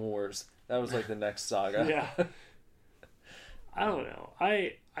Clone Wars. That was like the next saga. Yeah. I don't know.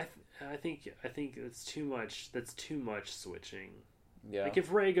 I think it's too much. That's too much switching. Yeah. Like,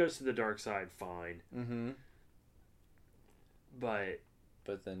 if Rey goes to the dark side, fine. Mm-hmm. But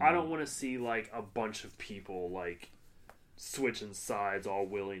then I don't want to see like a bunch of people like switching sides all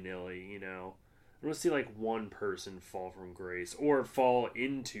willy nilly. I want to see like one person fall from grace or fall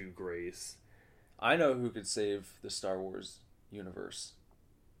into grace. I know who could save the Star Wars universe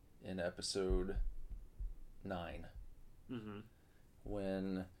in episode 9. Mm-hmm.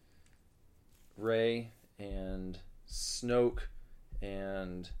 When Rey and Snoke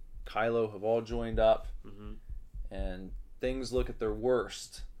and Kylo have all joined up, mm-hmm. and things look at their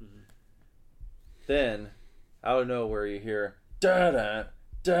worst. Mm-hmm. Then, out of nowhere, you hear da-da,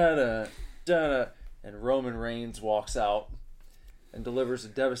 da-da, da-da, and Roman Reigns walks out and delivers a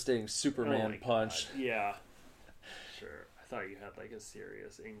devastating Superman punch. God. Yeah. Sure. I thought you had like a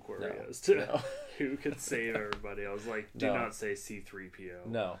serious inquiry as to who could save everybody. I was like, do not say C-3PO.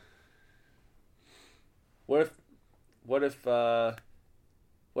 No. What if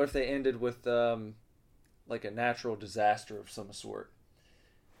they ended with like a natural disaster of some sort?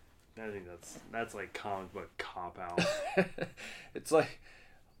 I think that's like comic book cop out. It's like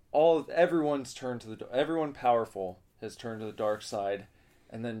everyone powerful has turned to the dark side,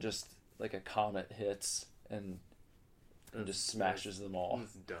 and then just like a comet hits and just smashes them all.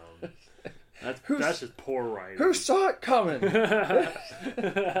 That's dumb. That's just poor writing. Who saw it coming?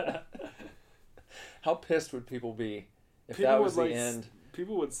 How pissed would people be if that was the end?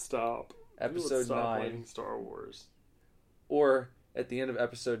 People would stop. Episode 9. Playing Star Wars. Or at the end of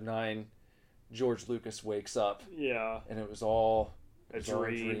episode 9, George Lucas wakes up. Yeah. And it was all a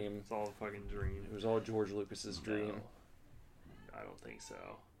dream. It's all a fucking dream. It was all George Lucas's dream. No, I don't think so.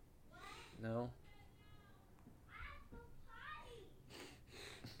 No?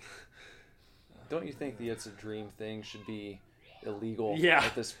 Don't you think the It's a Dream thing should be illegal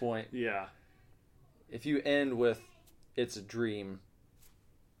at this point? Yeah. If you end with It's a Dream...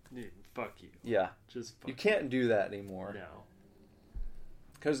 Dude, fuck you. Yeah. Just fuck you can't do that anymore. No.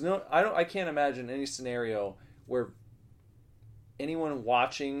 Because I can't imagine any scenario where anyone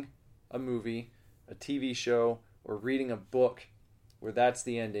watching a movie, a TV show, or reading a book where that's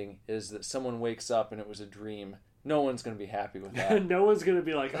the ending is that someone wakes up and it was a dream. No one's going to be happy with that. No one's going to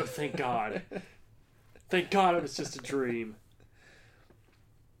be like, oh, thank God. Thank God it was just a dream.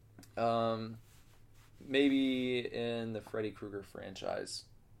 Maybe in the Freddy Krueger franchise.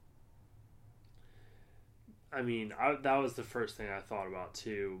 I mean, that was the first thing I thought about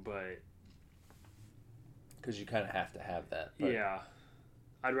too, but... Because you kind of have to have that. But... Yeah.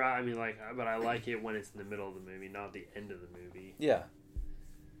 But I like it when it's in the middle of the movie, not the end of the movie. Yeah.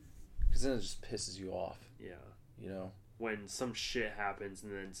 Because then it just pisses you off. Yeah. You know? When some shit happens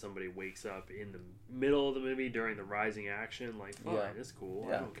and then somebody wakes up in the middle of the movie during the rising action, like, fine, it's cool,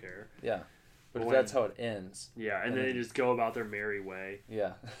 I don't care. Yeah. But if that's how it ends. Yeah, and then they just go about their merry way.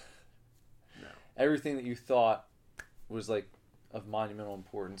 Yeah. No. Everything that you thought was, like, of monumental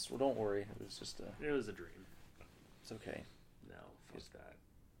importance, well, don't worry. It was just It was a dream. It's okay. No, fuck that.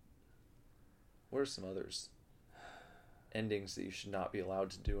 What are some others? Endings that you should not be allowed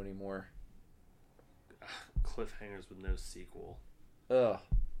to do anymore. Cliffhangers with no sequel. Ugh.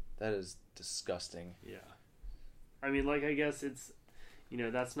 That is disgusting. Yeah. I mean, like, I guess it's...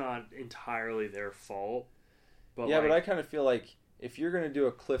 that's not entirely their fault. But yeah, but I kind of feel like if you're going to do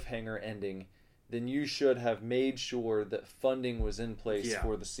a cliffhanger ending, then you should have made sure that funding was in place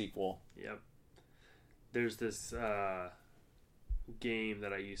for the sequel. Yep. There's this game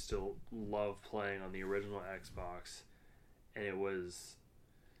that I used to love playing on the original Xbox, and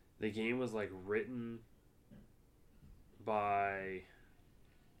the game was like written by, I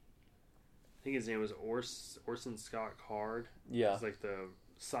think his name was Orson Scott Card. Yeah. He's like the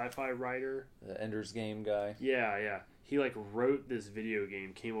sci-fi writer. The Ender's Game guy. Yeah. He like wrote this video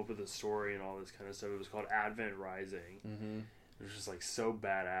game, came up with a story and all this kind of stuff. It was called Advent Rising. Mm-hmm. It was just like so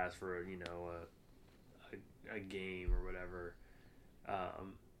badass for a game or whatever.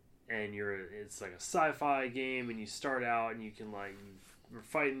 And it's like a sci-fi game, and you start out and you can you're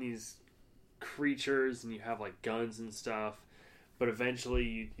fighting these creatures and you have like guns and stuff, but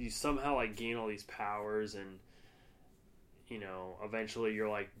eventually you somehow like gain all these powers, and eventually you're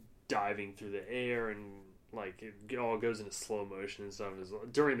like diving through the air, and like it all goes into slow motion and stuff.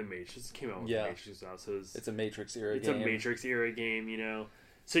 During the Matrix, it came out with the Matrix out, so it's a Matrix era game,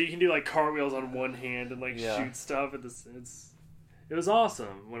 so you can do like cartwheels on one hand and like shoot stuff. It was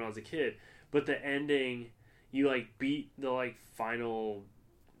awesome when I was a kid, but the ending, you like beat the like final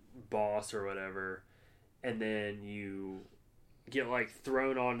boss or whatever, and then you get like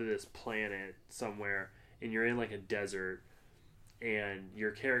thrown onto this planet somewhere, and you're in like a desert, and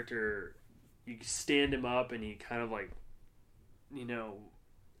your character, you stand him up, and he kind of like,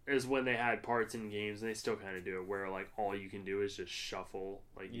 is when they had parts in games, and they still kind of do it, where like all you can do is just shuffle,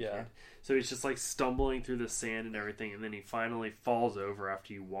 like you can't. So he's just like stumbling through the sand and everything, and then he finally falls over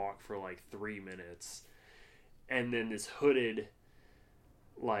after you walk for like 3 minutes, and then this hooded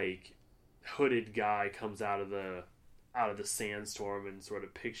guy comes out of the sandstorm and sort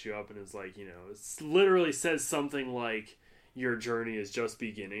of picks you up and is like, it literally says something like your journey is just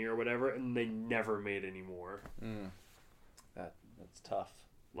beginning or whatever, and they never made any more. That's tough.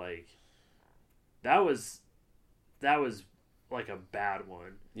 Like, that was like a bad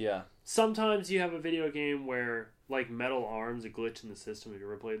one. Yeah. Sometimes you have a video game where, like, Metal Arms, a glitch in the system. Have you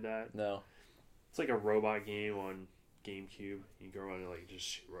ever played that? No. It's like a robot game on GameCube. You go around and like just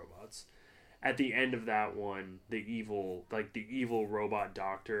shoot robots. At the end of that one, the evil robot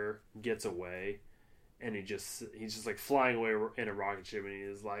doctor gets away, and he's just like flying away in a rocket ship, and he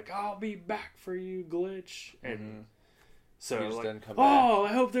is like, "I'll be back for you, glitch." And so like,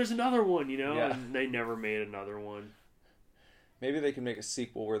 I hope there's another one, Yeah. And they never made another one. Maybe they can make a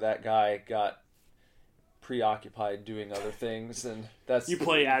sequel where that guy got preoccupied doing other things, and that's you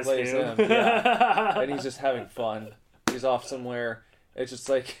play as him. Yeah. And he's just having fun. He's off somewhere. It's just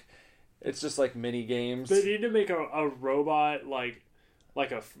like It's just like mini games. They need to make a robot like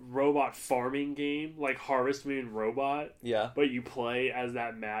a robot farming game, like Harvest Moon Robot. Yeah. But you play as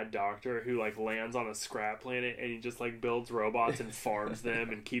that mad doctor who like lands on a scrap planet and he just like builds robots and farms them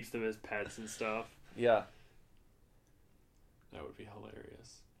and keeps them as pets and stuff. Yeah. That would be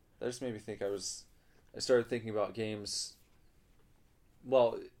hilarious. That just made me think I started thinking about games.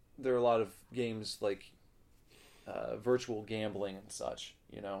 Well, there are a lot of games like virtual gambling and such,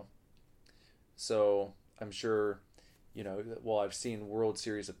 So I'm sure, I've seen World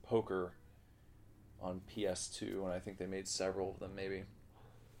Series of Poker on PS2, and I think they made several of them, maybe.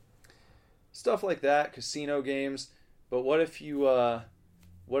 Stuff like that, casino games. But what if you had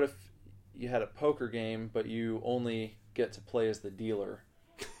a poker game, but you only get to play as the dealer?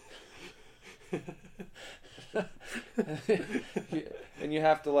 And you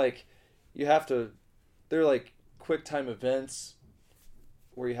have to they're like quick time events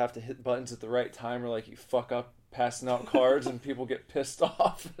where you have to hit buttons at the right time, or like you fuck up passing out cards and people get pissed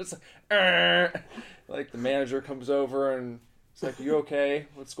off. It's like the manager comes over and it's like, "You okay?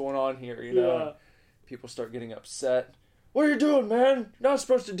 What's going on here?" Yeah. People start getting upset. "What are you doing, man? You're not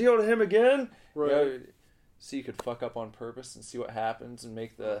supposed to deal to him again." Right. So you could fuck up on purpose and see what happens and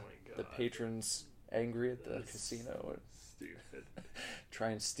make the patrons angry at the casino and stupid.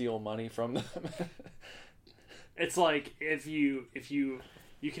 Try and steal money from them. It's like if you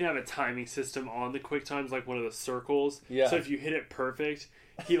can have a timing system on the quick times, like one of the circles. Yeah. So if you hit it perfect,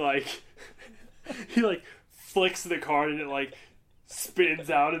 he flicks the card and it like spins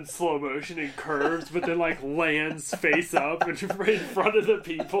out in slow motion and curves, but then like lands face up in front of the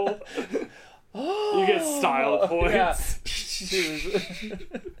people. You get style points. Yeah.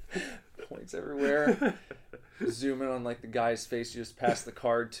 Points everywhere. Zoom in on like the guy's face you just pass the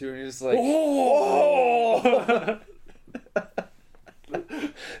card to, and he's just like, "Oh,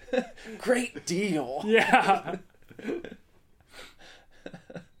 great deal." Yeah.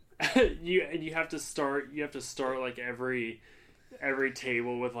 you have to start like every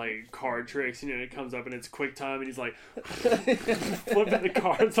table with like card tricks, and it comes up and it's quick time and he's like flipping the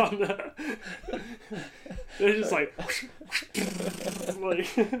cards on the they're just like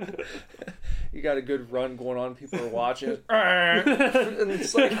you got a good run going on, people are watching. And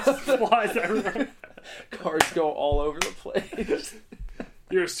it's like flies everywhere. Cards go all over the place.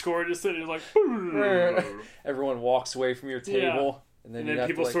 Your score just sitting like everyone walks away from your table. Yeah. And then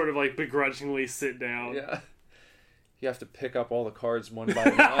people sort of like begrudgingly sit down. Yeah. You have to pick up all the cards one by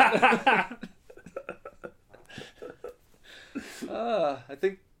one. I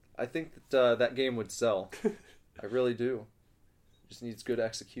think that game would sell. I really do. Just needs good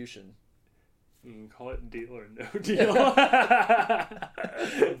execution. You can call it Deal or No Deal.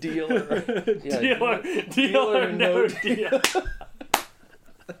 Dealer. Yeah, Deal or No Deal.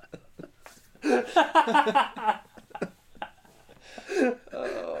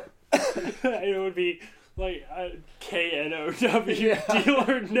 It would be like KNOW, yeah. Deal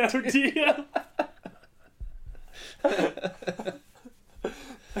or No Deal.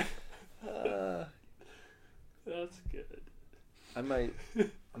 That's good. I might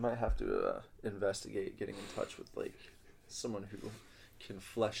have to investigate getting in touch with like someone who can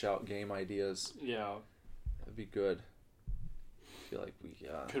flesh out game ideas. Yeah, that'd be good. I feel like we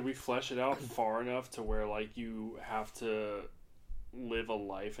could we flesh it out far enough to where like you have to live a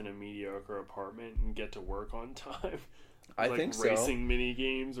life in a mediocre apartment and get to work on time. I like think so. Racing mini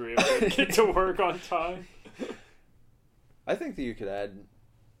games where you have to get to work on time. I think that you could add.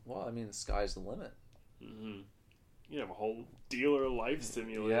 Well, I mean, the sky's the limit. Mm-hmm. You have a whole dealer life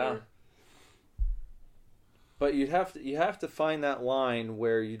simulator. Yeah. But you have to find that line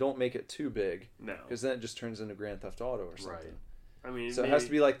where you don't make it too big. No. Because then it just turns into Grand Theft Auto or something. Right. I mean, so it has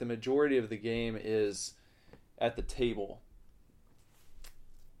to be like the majority of the game is at the table.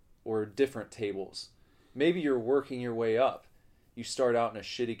 Or different tables. Maybe you're working your way up. You start out in a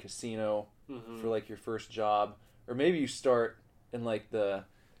shitty casino for like your first job. Or maybe you start in like the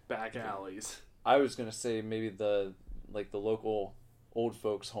back alleys. I was gonna say maybe the local old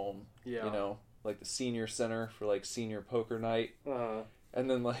folks home. Yeah. You know, like the senior center for like senior poker night. Uh-huh. And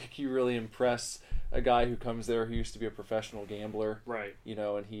then like you really impress a guy who comes there who used to be a professional gambler. Right. You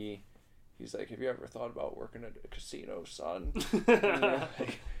know, and he's like, "Have you ever thought about working at a casino, son?" And you're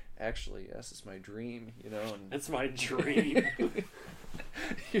like, "Actually, yes, it's my dream." You know, and it's my dream.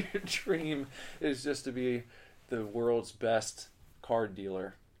 Your dream is just to be the world's best card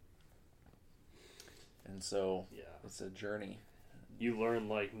dealer. And so it's a journey. You learn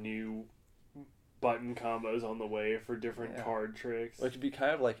like new button combos on the way for different card tricks. Well, it could be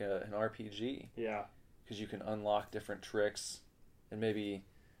kind of like an RPG. Yeah. Because you can unlock different tricks and maybe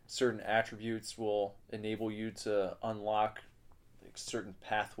certain attributes will enable you to unlock like certain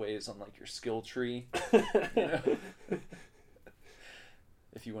pathways on like your skill tree. You know?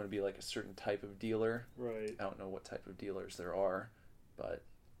 If you want to be like a certain type of dealer. Right. I don't know what type of dealers there are, but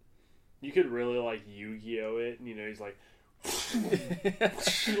you could really like Yu-Gi-Oh it, and he's like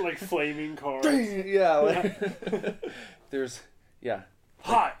like flaming cards. Yeah, like there's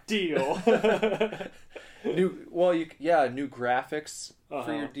hot deal. new graphics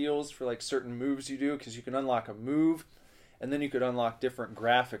for your deals for like certain moves you do, because you can unlock a move and then you could unlock different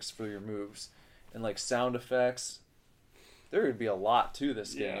graphics for your moves and like sound effects. There would be a lot to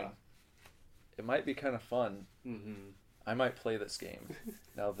this game. It might be kind of fun. I might play this game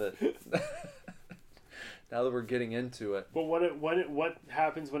now that we're getting into it. But what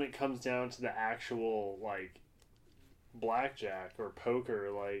happens when it comes down to the actual like blackjack or poker?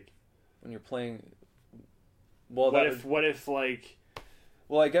 Like when you're playing, well, what if like,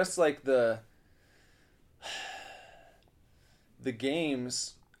 well, I guess like the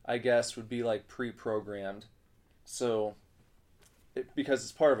games, I guess, would be like pre-programmed, so because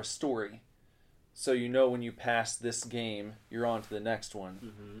it's part of a story, so when you pass this game, you're on to the next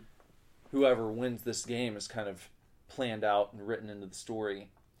one. Whoever wins this game is kind of planned out and written into the story,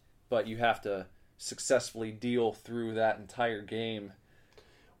 but you have to successfully deal through that entire game.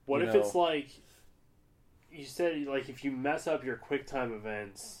 What if it's like you said, like if you mess up your QuickTime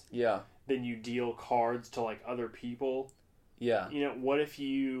events, then you deal cards to like other people. What if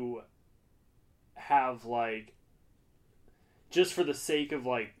you have like, just for the sake of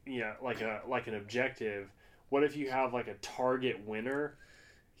like like an objective, what if you have like a target winner?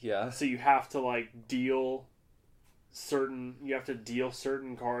 So you have to like deal certain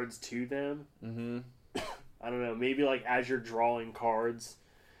cards to them. I don't know, maybe like as you're drawing cards,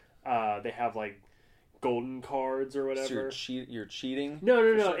 they have like golden cards or whatever. So you're cheating? No.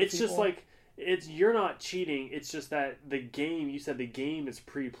 It's people? Just like you're not cheating. It's just that the game. You said the game is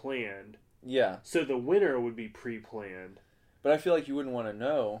pre-planned. So the winner would be pre-planned. But I feel like you wouldn't want to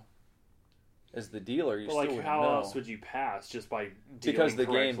know. As the dealer, you still wouldn't know. How else would you pass? Just by dealing because the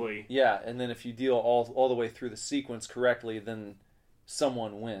correctly? Game, and then if you deal all the way through the sequence correctly, then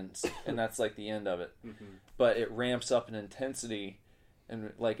someone wins, and that's like the end of it. But it ramps up in intensity,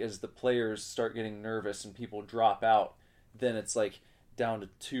 and like as the players start getting nervous and people drop out, then it's like down to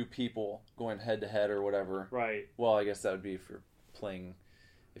 2 people going head to head or whatever. Right. Well, I guess that would be if you're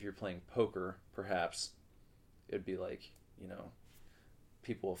playing poker, perhaps it'd be like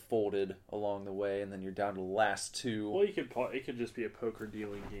people have folded along the way, and then you're down to the last 2. Well, it could just be a poker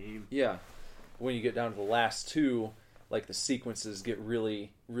dealing game. When you get down to the last 2, like the sequences get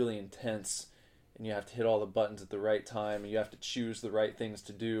really, really intense, and you have to hit all the buttons at the right time, and you have to choose the right things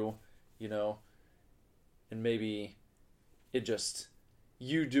to do, and maybe it just,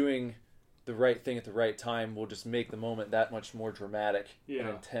 you doing the right thing at the right time will just make the moment that much more dramatic and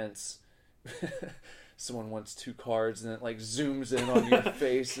intense. Someone wants 2 cards, and it like zooms in on your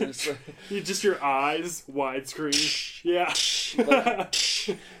face, and it's like just your eyes widescreen.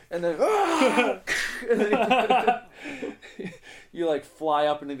 And then, and then you like fly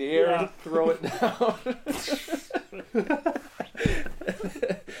up into the air and throw it down.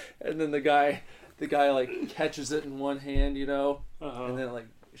 And then the guy like catches it in one hand, and then like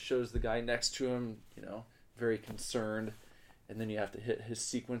shows the guy next to him, very concerned. And then you have to hit his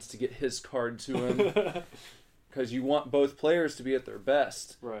sequence to get his card to him. Because you want both players to be at their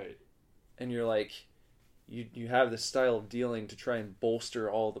best. Right. And you're like, you have this style of dealing to try and bolster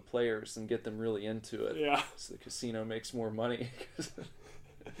all the players and get them really into it. So the casino makes more money.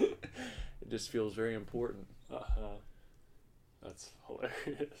 It just feels very important. That's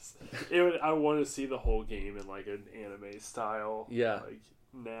hilarious. I want to see the whole game in like an anime style. Like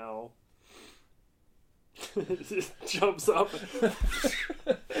now. It just jumps up.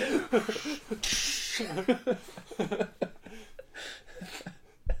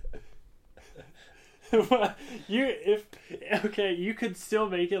 You could still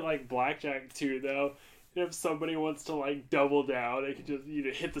make it like Blackjack 2 though. If somebody wants to like double down, they could just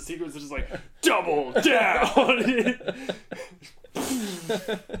hit the sequence and just like double down.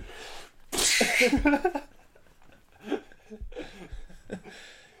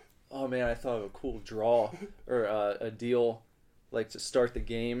 Oh man, I thought of a cool draw or a deal, like to start the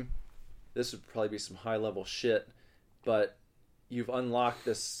game. This would probably be some high level shit, but you've unlocked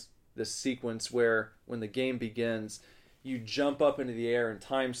this sequence where when the game begins, you jump up into the air and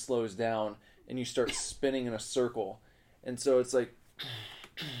time slows down, and you start spinning in a circle, and so it's like,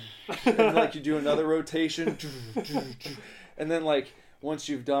 and like you do another rotation, and then like once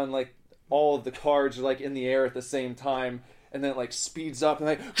you've done like all of the cards are like in the air at the same time. and then it, like, speeds up, and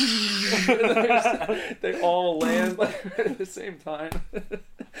like, they all land like at the same time.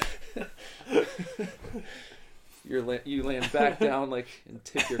 You land back down, like, and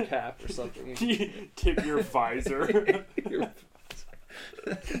tip your cap or something. Tip your visor.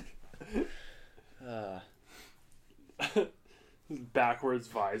 Backwards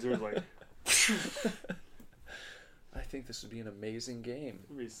visor, like. I think this would be an amazing game.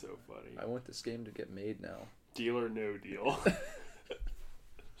 It'd be so funny. I want this game to get made now. Deal or no deal.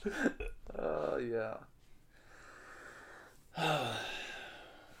 Yeah.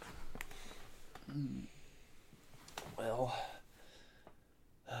 Well,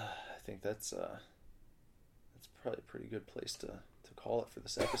 I think that's probably a pretty good place to call it for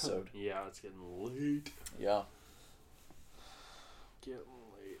this episode. Yeah, it's getting late. Yeah. Getting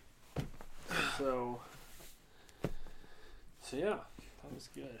late. So yeah, that was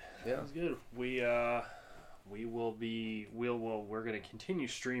good. Yeah. That was good. We're gonna continue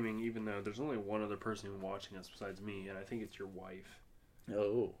streaming, even though there's only one other person watching us besides me, and I think it's your wife.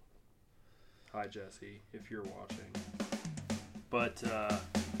 Oh. Hi, Jesse, if you're watching. But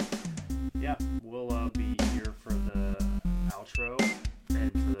yeah, we'll be here for the outro, and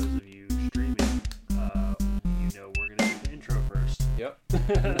for those of you streaming, we're gonna do the intro first. Yep.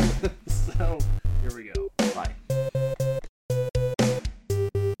 So here we go. Bye.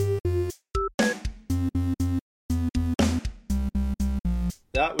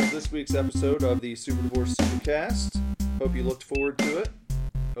 That was this week's episode of the Super Divorce Supercast. Hope you looked forward to it.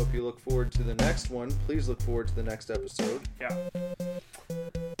 Hope you look forward to the next one. Please look forward to the next episode. Yeah.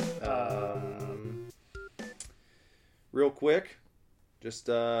 Real quick, just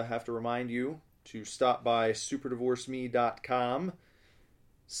have to remind you to stop by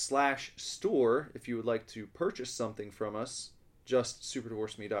superdivorceme.com/store if you would like to purchase something from us. Just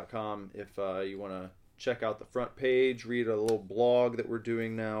superdivorceme.com if you want to check out the front page, read a little blog that we're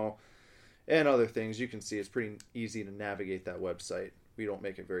doing now, and other things. You can see it's pretty easy to navigate that website. We don't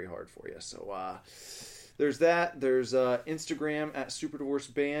make it very hard for you. So there's that. There's Instagram at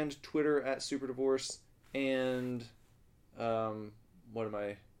SuperDivorceBand, Twitter at SuperDivorce, and what am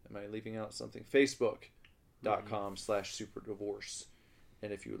I leaving out something? Facebook.com/SuperDivorce.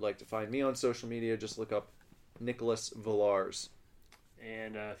 And if you would like to find me on social media, just look up Nicholas Villars.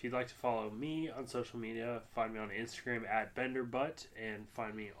 And if you'd like to follow me on social media, find me on Instagram at BenderButt, and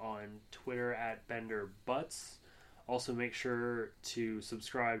find me on Twitter at BenderButts. Also, make sure to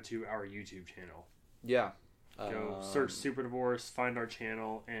subscribe to our YouTube channel. Yeah. Go search Super Divorce, find our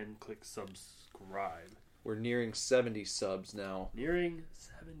channel, and click subscribe. We're nearing 70 subs now. Nearing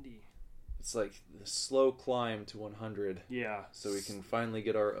 70. It's like the slow climb to 100. Yeah. So we can finally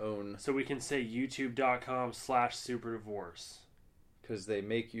get our own. So we can say youtube.com/superdivorce. Because they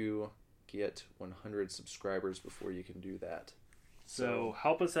make you get 100 subscribers before you can do that. So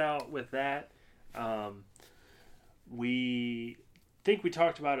help us out with that. We think we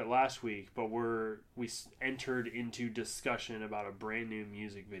talked about it last week, but we entered into discussion about a brand new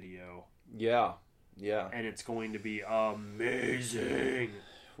music video. Yeah. Yeah. And it's going to be amazing.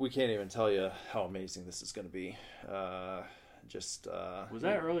 We can't even tell you how amazing this is going to be. Was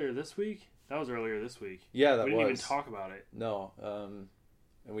that earlier this week? That was earlier this week. Yeah, that was. We didn't even talk about it. No. And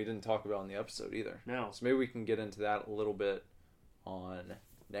we didn't talk about it on the episode either. No. So maybe we can get into that a little bit on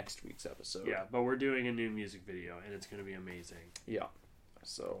next week's episode. Yeah, but we're doing a new music video, and it's going to be amazing. Yeah.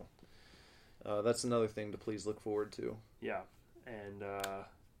 So that's another thing to please look forward to. Yeah. And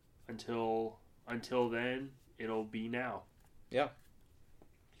until then, it'll be now. Yeah.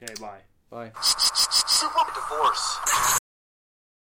 Okay, bye. Bye. Super Divorce.